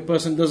 maybe a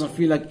person doesn't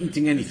feel like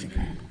eating anything.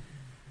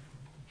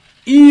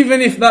 Even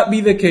if that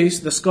be the case,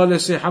 the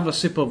scholars say have a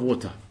sip of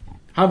water.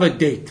 Have a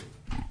date.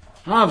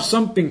 Have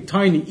something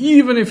tiny.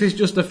 Even if it's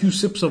just a few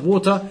sips of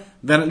water,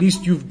 then at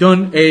least you've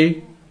done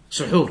a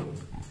suhoor.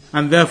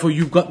 And therefore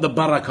you've got the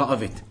barakah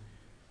of it.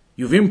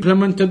 You've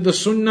implemented the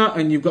sunnah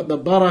and you've got the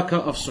barakah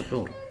of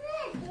suhoor.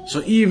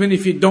 So even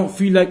if you don't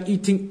feel like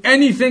eating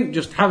anything,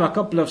 just have a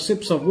couple of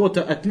sips of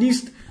water at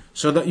least,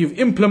 so that you've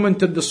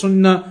implemented the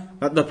sunnah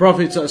that the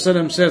Prophet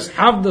ﷺ says,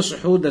 have the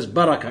suhoor, there's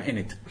barakah in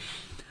it.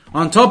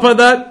 On top of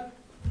that,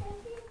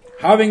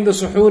 having the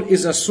suhoor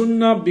is a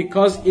sunnah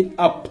because it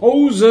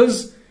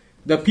opposes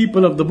the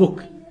people of the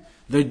book.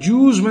 The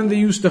Jews, when they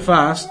used to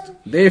fast,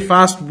 they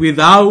fast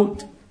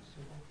without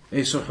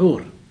a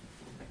suhoor.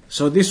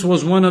 So this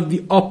was one of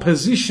the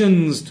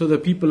oppositions to the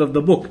people of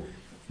the book.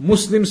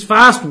 Muslims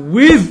fast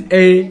with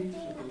a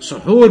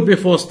suhoor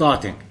before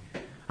starting.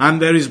 And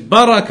there is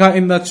barakah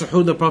in that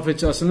suhoor, the Prophet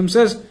ﷺ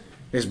says.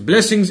 There's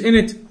blessings in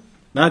it.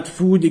 That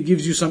food, it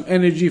gives you some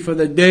energy for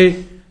the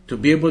day, to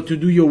be able to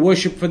do your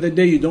worship for the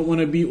day. You don't want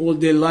to be all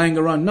day lying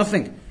around,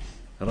 nothing.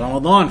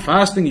 Ramadan,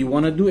 fasting, you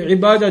want to do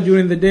ibadah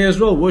during the day as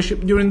well,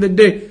 worship during the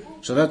day.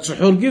 So that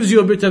suhoor gives you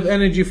a bit of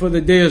energy for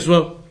the day as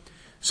well.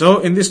 So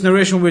in this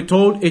narration we're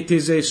told it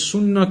is a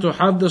sunnah to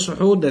have the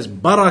suhoor, there's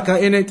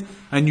barakah in it,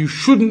 and you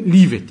shouldn't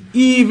leave it.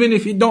 Even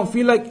if you don't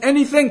feel like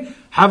anything,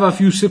 have a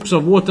few sips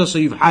of water so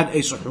you've had a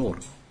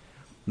suhoor.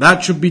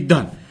 That should be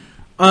done.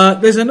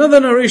 There's another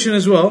narration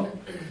as well,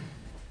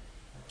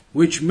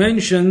 which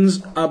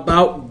mentions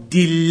about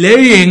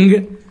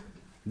delaying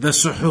the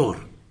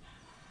suhoor.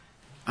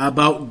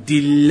 About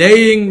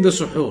delaying the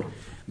suhoor.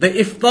 The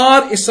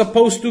iftar is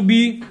supposed to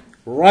be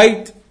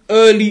right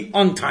early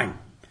on time.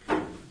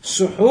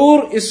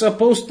 Suhoor is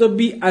supposed to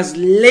be as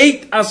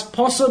late as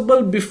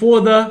possible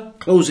before the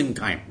closing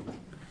time.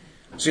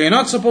 So you're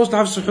not supposed to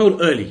have suhoor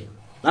early.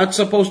 That's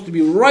supposed to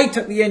be right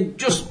at the end,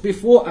 just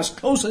before, as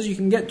close as you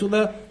can get to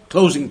the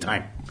closing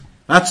time.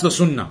 That's the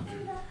sunnah.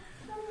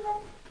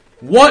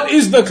 What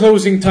is the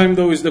closing time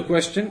though is the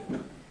question.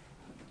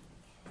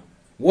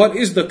 What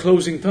is the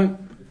closing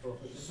time?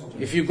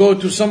 If you go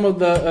to some of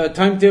the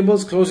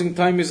timetables, closing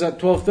time is at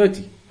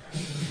 12:30.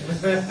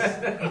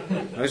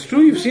 That's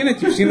true, you've seen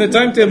it, you've seen the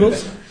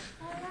timetables.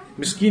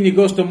 Miskeen, he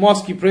goes to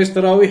mosque, he prays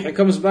Taraweeh, he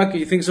comes back,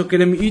 he thinks, okay,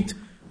 let me eat.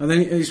 And then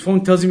his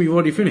phone tells him you've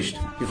already finished.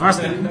 You're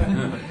fasting.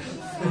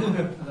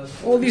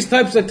 All these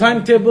types of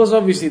timetables,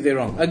 obviously they're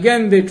wrong.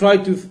 Again, they try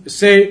to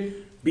say,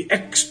 be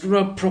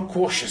extra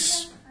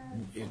precautious.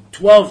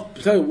 About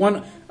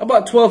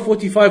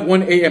 12:45,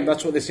 1 a.m.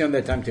 That's what they say on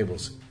their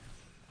timetables.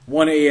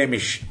 1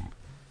 a.m.-ish.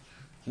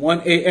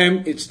 1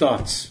 a.m. it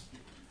starts.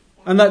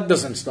 And that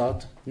doesn't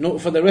start. No,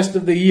 for the rest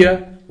of the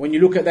year, when you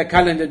look at their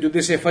calendar, do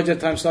they say Fajr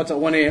time starts at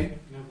 1 a.m.?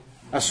 No.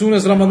 As soon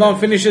as Ramadan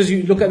finishes,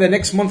 you look at the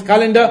next month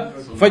calendar,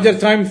 Fajr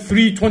time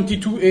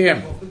 3:22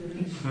 a.m.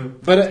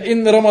 But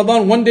in the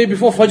Ramadan, one day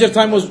before, Fajr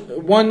time was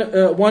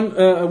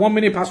 1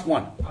 minute past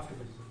 1.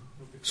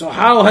 So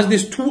how has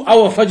this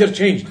 2-hour Fajr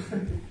changed?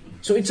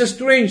 So it's a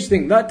strange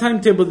thing. That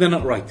timetable, they're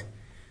not right.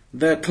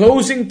 The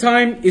closing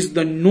time is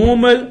the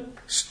normal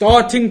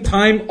starting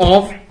time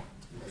of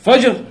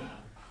Fajr.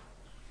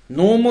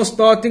 Normal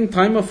starting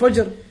time of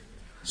Fajr.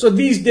 So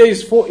these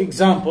days, for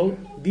example,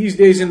 these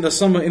days in the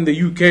summer in the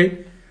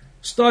UK,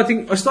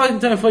 starting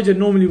time of Fajr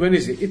normally, when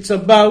is it? It's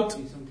about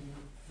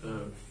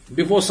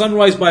before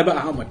sunrise by about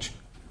how much?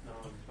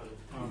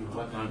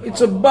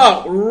 It's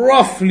about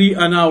roughly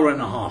an hour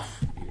and a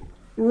half.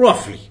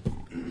 Roughly.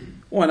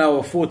 1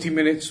 hour 40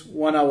 minutes,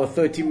 1 hour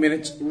 30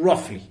 minutes,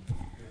 roughly.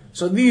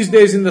 So these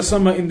days in the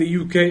summer in the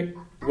UK,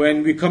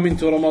 when we come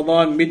into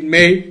Ramadan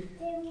mid-May,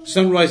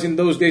 sunrise in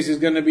those days is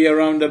going to be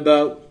around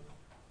about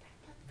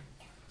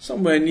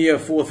somewhere near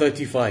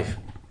 4:35.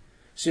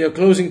 So your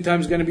closing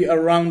time is going to be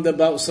around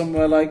about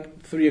somewhere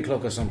like 3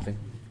 o'clock or something.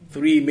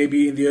 3,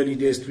 maybe in the early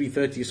days,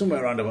 3:30,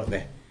 somewhere around about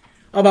there.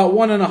 About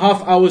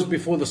 1.5 hours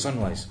before the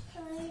sunrise.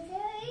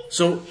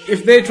 So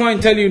if they try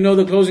and tell you, no,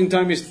 the closing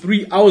time is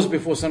 3 hours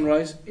before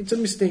sunrise, it's a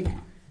mistake.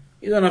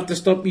 You don't have to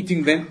stop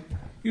eating then.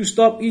 You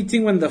stop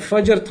eating when the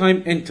Fajr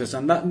time enters,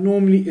 and that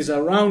normally is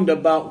around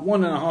about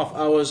 1.5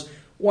 hours,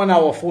 1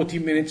 hour 40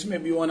 minutes,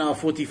 maybe 1 hour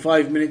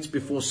 45 minutes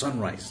before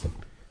sunrise.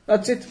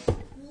 That's it.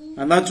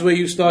 And that's where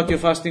you start your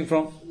fasting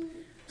from.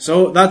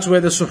 So that's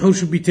where the suhoor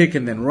should be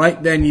taken then,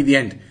 right there near the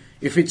end.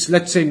 If it's,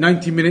 let's say,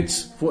 90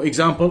 minutes, for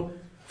example,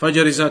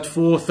 Fajr is at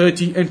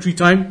 4:30 entry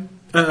time,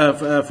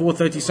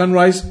 4:30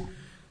 sunrise.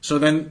 So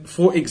then,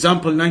 for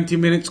example, 90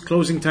 minutes,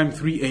 closing time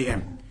 3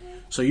 a.m.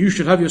 So you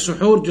should have your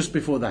suhoor just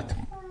before that.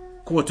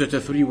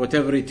 2:45,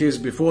 whatever it is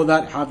before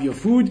that, have your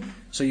food.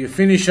 So you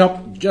finish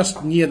up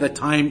just near the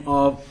time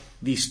of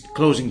the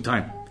closing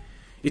time.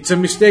 It's a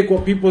mistake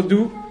what people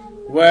do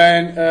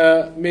when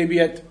maybe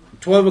at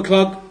 12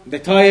 o'clock, they're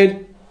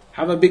tired,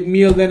 have a big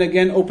meal, then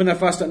again open a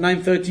fast at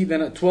 9:30,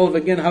 then at 12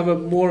 again have a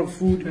more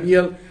food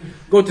meal,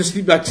 go to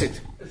sleep, that's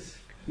it.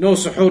 No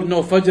suhoor,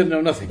 no fajr,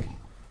 no nothing.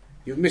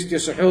 You've missed your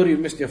suhoor, you've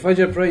missed your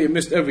fajr prayer, you've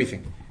missed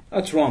everything.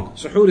 That's wrong.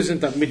 Suhoor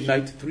isn't at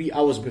midnight, 3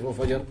 hours before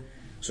fajr.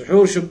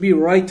 Suhoor should be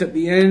right at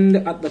the end,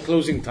 at the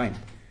closing time.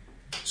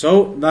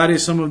 So, that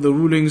is some of the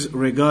rulings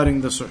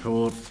regarding the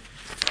suhoor.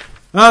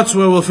 That's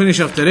where we'll finish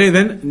up today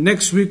then.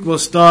 Next week we'll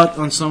start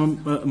on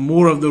some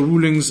more of the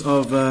rulings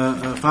of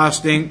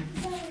fasting.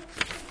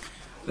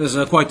 There's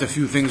quite a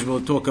few things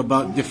we'll talk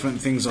about,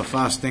 different things of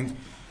fasting.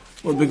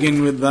 We'll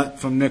begin with that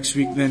from next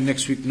week. Then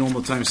next week,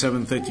 normal time,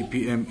 7:30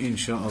 p.m.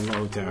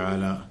 Insha'Allah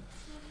ta'ala.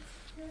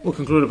 We'll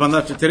conclude upon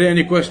that for today.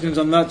 Any questions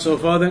on that so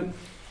far then?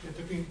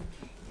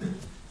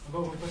 I've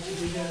got one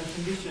question. Is there a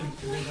condition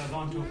to the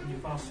Adhan to open your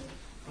fast?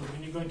 So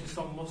when you're going to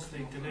some mosque,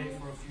 they delay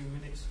for a few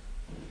minutes.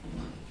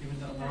 Given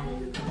the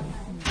Adhan.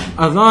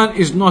 Adhan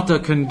is not a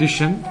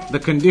condition. The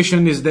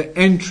condition is the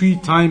entry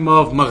time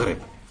of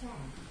Maghrib.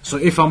 So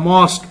if a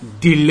mosque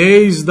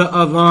delays the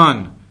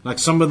Adhan, like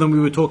some of them we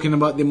were talking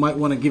about, they might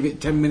want to give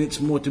it 10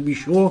 minutes more to be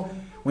sure.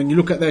 When you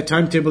look at their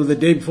timetable the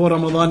day before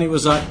Ramadan, it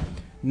was at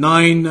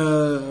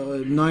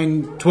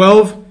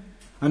 9:12,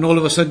 and all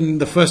of a sudden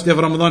the first day of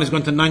Ramadan is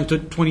gone to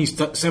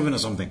 9:27 or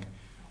something,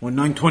 or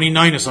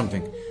 9:29 or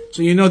something.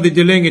 So you know they're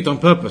delaying it on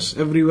purpose.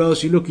 Everywhere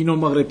else you look, you know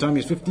Maghrib time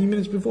is 15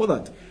 minutes before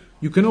that.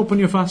 You can open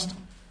your fast.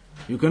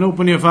 You can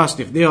open your fast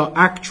if they are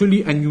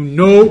actually, and you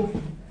know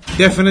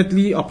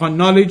definitely upon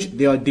knowledge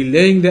they are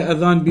delaying the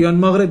Adhan beyond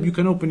Maghrib. You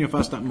can open your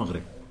fast at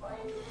Maghrib.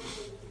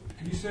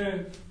 Can you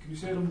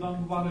say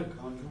Ramadan Mubarak?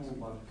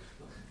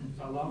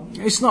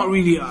 It's not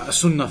really a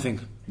sunnah thing.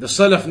 The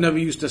Salaf never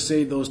used to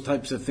say those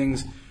types of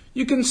things.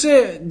 You can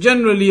say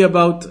generally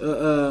about,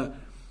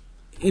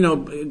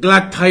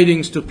 glad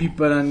tidings to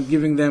people and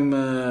giving them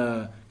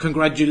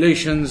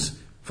congratulations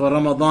for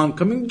Ramadan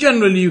coming.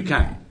 Generally you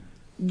can.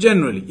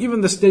 Generally.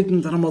 Even the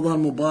statement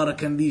Ramadan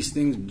Mubarak and these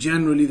things,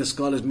 generally the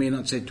scholars may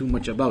not say too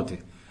much about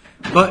it.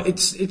 But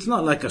it's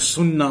not like a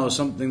sunnah or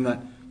something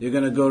that you're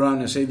going to go around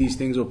and say these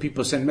things, or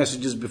people send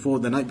messages before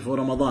the night before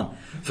Ramadan.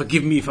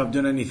 Forgive me if I've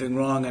done anything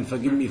wrong, and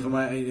forgive me for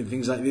my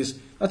things like this.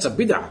 That's a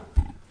bid'ah.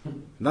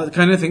 That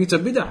kind of thing, it's a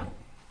bid'ah.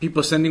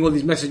 People sending all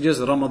these messages,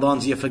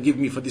 Ramadan's here, forgive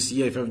me for this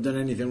year if I've done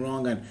anything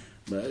wrong, and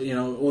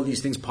all these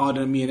things,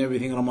 pardon me and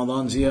everything,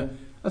 Ramadan's here.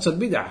 That's a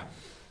bid'ah.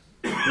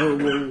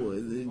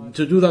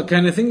 To do that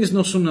kind of thing is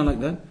no sunnah like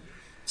that.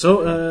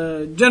 So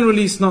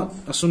generally it's not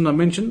a sunnah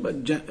mentioned,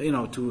 but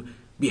to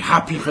be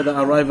happy for the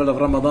arrival of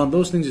Ramadan,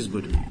 those things is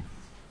good.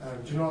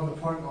 Do you know the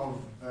point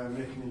of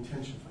making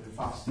intention for your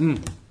fast? For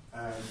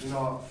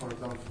example, for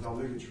the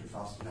obligatory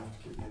fast, you have to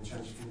keep the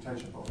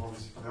intention, but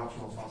obviously for the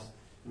optional fast,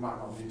 you might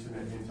not need to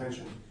make the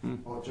intention.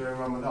 But during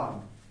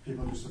Ramadan,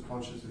 people just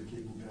subconsciously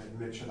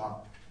make sure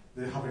that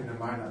they have it in their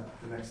mind that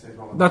the next day is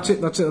Ramadan. That's it.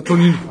 That's it.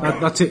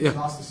 That's it. Yeah.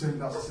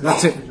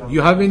 That's it.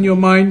 You have in your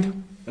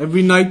mind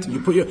every night.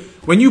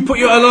 When you put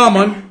your alarm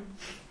on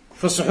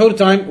for suhoor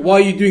time, why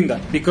are you doing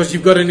that? Because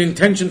you've got an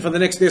intention for the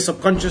next day.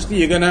 Subconsciously,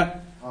 you're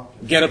gonna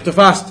get up to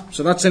fast.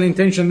 So that's an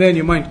intention there in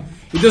your mind.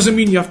 It doesn't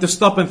mean you have to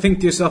stop and think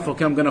to yourself,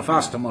 okay, I'm going to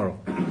fast tomorrow.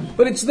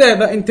 But it's there,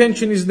 that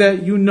intention is there.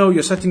 You know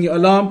you're setting your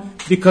alarm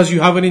because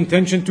you have an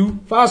intention to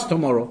fast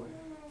tomorrow.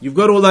 You've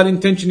got all that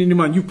intention in your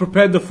mind. You've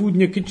prepared the food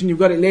in your kitchen, you've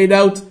got it laid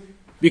out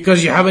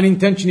because you have an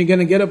intention you're going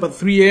to get up at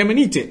 3 a.m. and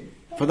eat it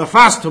for the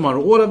fast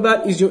tomorrow. All of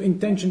that is your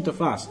intention to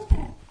fast.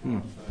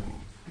 You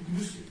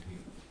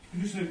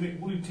just make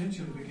one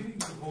intention at the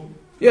beginning.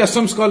 Yeah,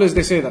 some scholars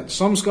they say that.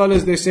 Some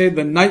scholars they say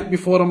the night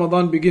before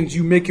Ramadan begins,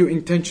 you make your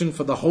intention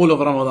for the whole of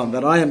Ramadan.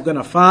 That I am going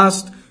to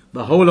fast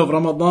the whole of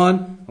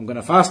Ramadan. I'm going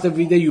to fast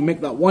every day. You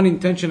make that one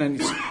intention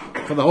and it's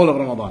for the whole of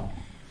Ramadan.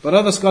 But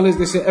other scholars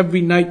they say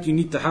every night you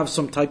need to have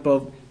some type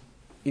of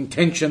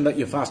intention that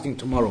you're fasting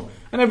tomorrow.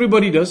 And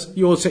everybody does.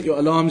 You all set your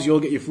alarms, you all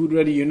get your food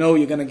ready. You know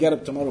you're going to get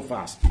up tomorrow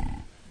fast.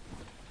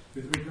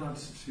 With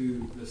regards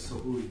to the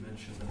suhoor you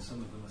mentioned, and some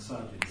of the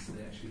masajids,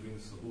 they actually bring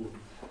the suhoor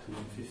to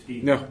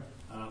 1:15. Yeah.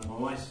 My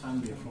wife's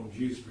family are from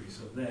Dewsbury,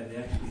 so there they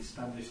actually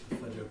established the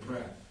Fajr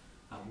prayer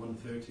at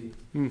 1:30.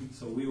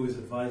 So we always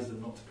advise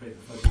them not to pray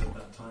the Fajr at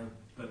that time.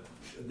 But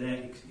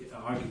their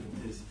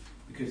argument is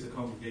because the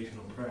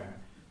congregational prayer,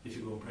 they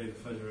should go and pray the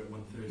Fajr at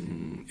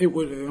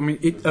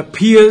 1:30. It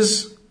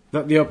appears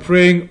that they are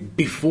praying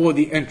before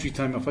the entry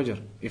time of Fajr,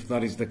 if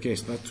that is the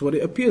case. That's what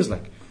it appears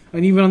like.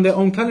 And even on their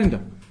own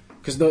calendar.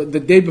 Because the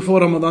day before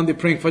Ramadan, they're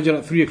praying Fajr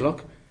at 3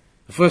 o'clock.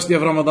 The first day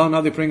of Ramadan,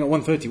 now they're praying at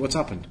 1:30. What's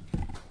happened?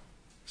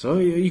 So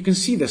you can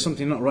see there's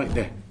something not right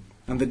there.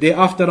 And the day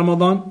after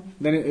Ramadan,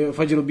 then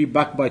Fajr will be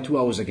back by 2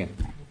 hours again.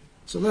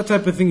 So that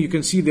type of thing, you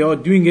can see they are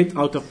doing it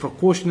out of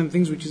precaution and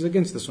things which is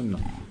against the Sunnah.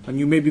 And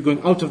you may be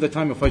going out of the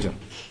time of Fajr.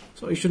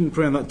 So you shouldn't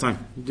pray on that time.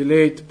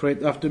 Delay it, pray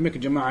it after, make a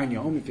jama'ah in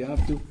your home if you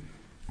have to.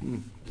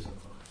 Can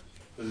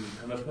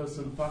a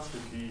person fast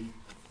if he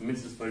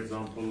misses, for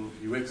example,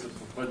 he wakes up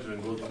for Fajr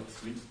and goes back to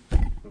sleep?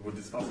 Would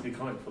his fast be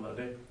counted for that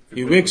day?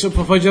 He wakes up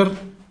for Fajr.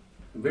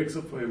 He wakes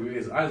up,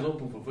 his eyes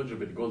open for Fajr,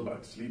 but he goes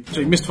back to sleep. So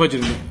he missed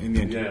Fajr in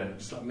the end. Yeah,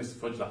 just like missed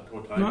Fajr that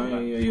whole time. No,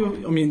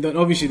 then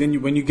obviously then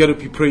when you get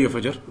up, you pray your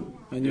Fajr.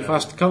 And your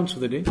fast counts for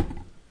the day.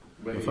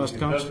 But Your fast if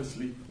counts. he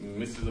purposely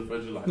misses the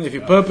Fajr, like If he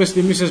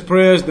purposely misses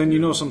prayers,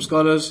 then some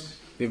scholars,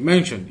 they've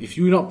mentioned, if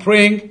you're not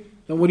praying,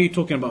 then what are you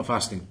talking about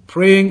fasting?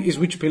 Praying is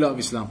which pillar of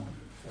Islam?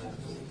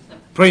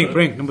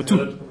 Praying, number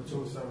 2.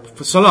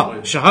 For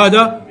Salah,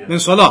 Shahada, then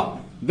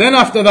Salah. Then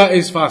after that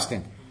is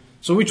fasting.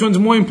 So which one's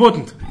more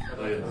important?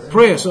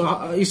 Prayer.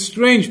 So it's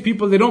strange,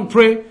 people, they don't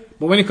pray,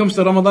 but when it comes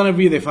to Ramadan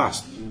every year they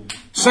fast.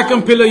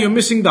 Second pillar, you're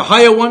missing the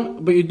higher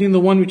one, but you're doing the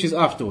one which is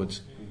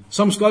afterwards.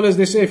 Some scholars,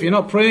 they say, if you're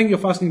not praying, your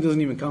fasting doesn't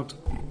even count.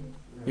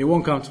 It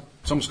won't count.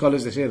 Some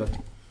scholars, they say that.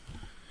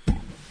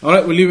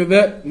 Alright, we'll leave it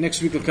there.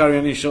 Next week we'll carry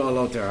on,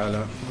 inshaAllah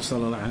ta'ala. Wa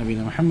sallallahu ala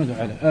nabiyyina Muhammad wa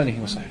ala alihi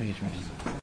wa sahbihi ajma'in.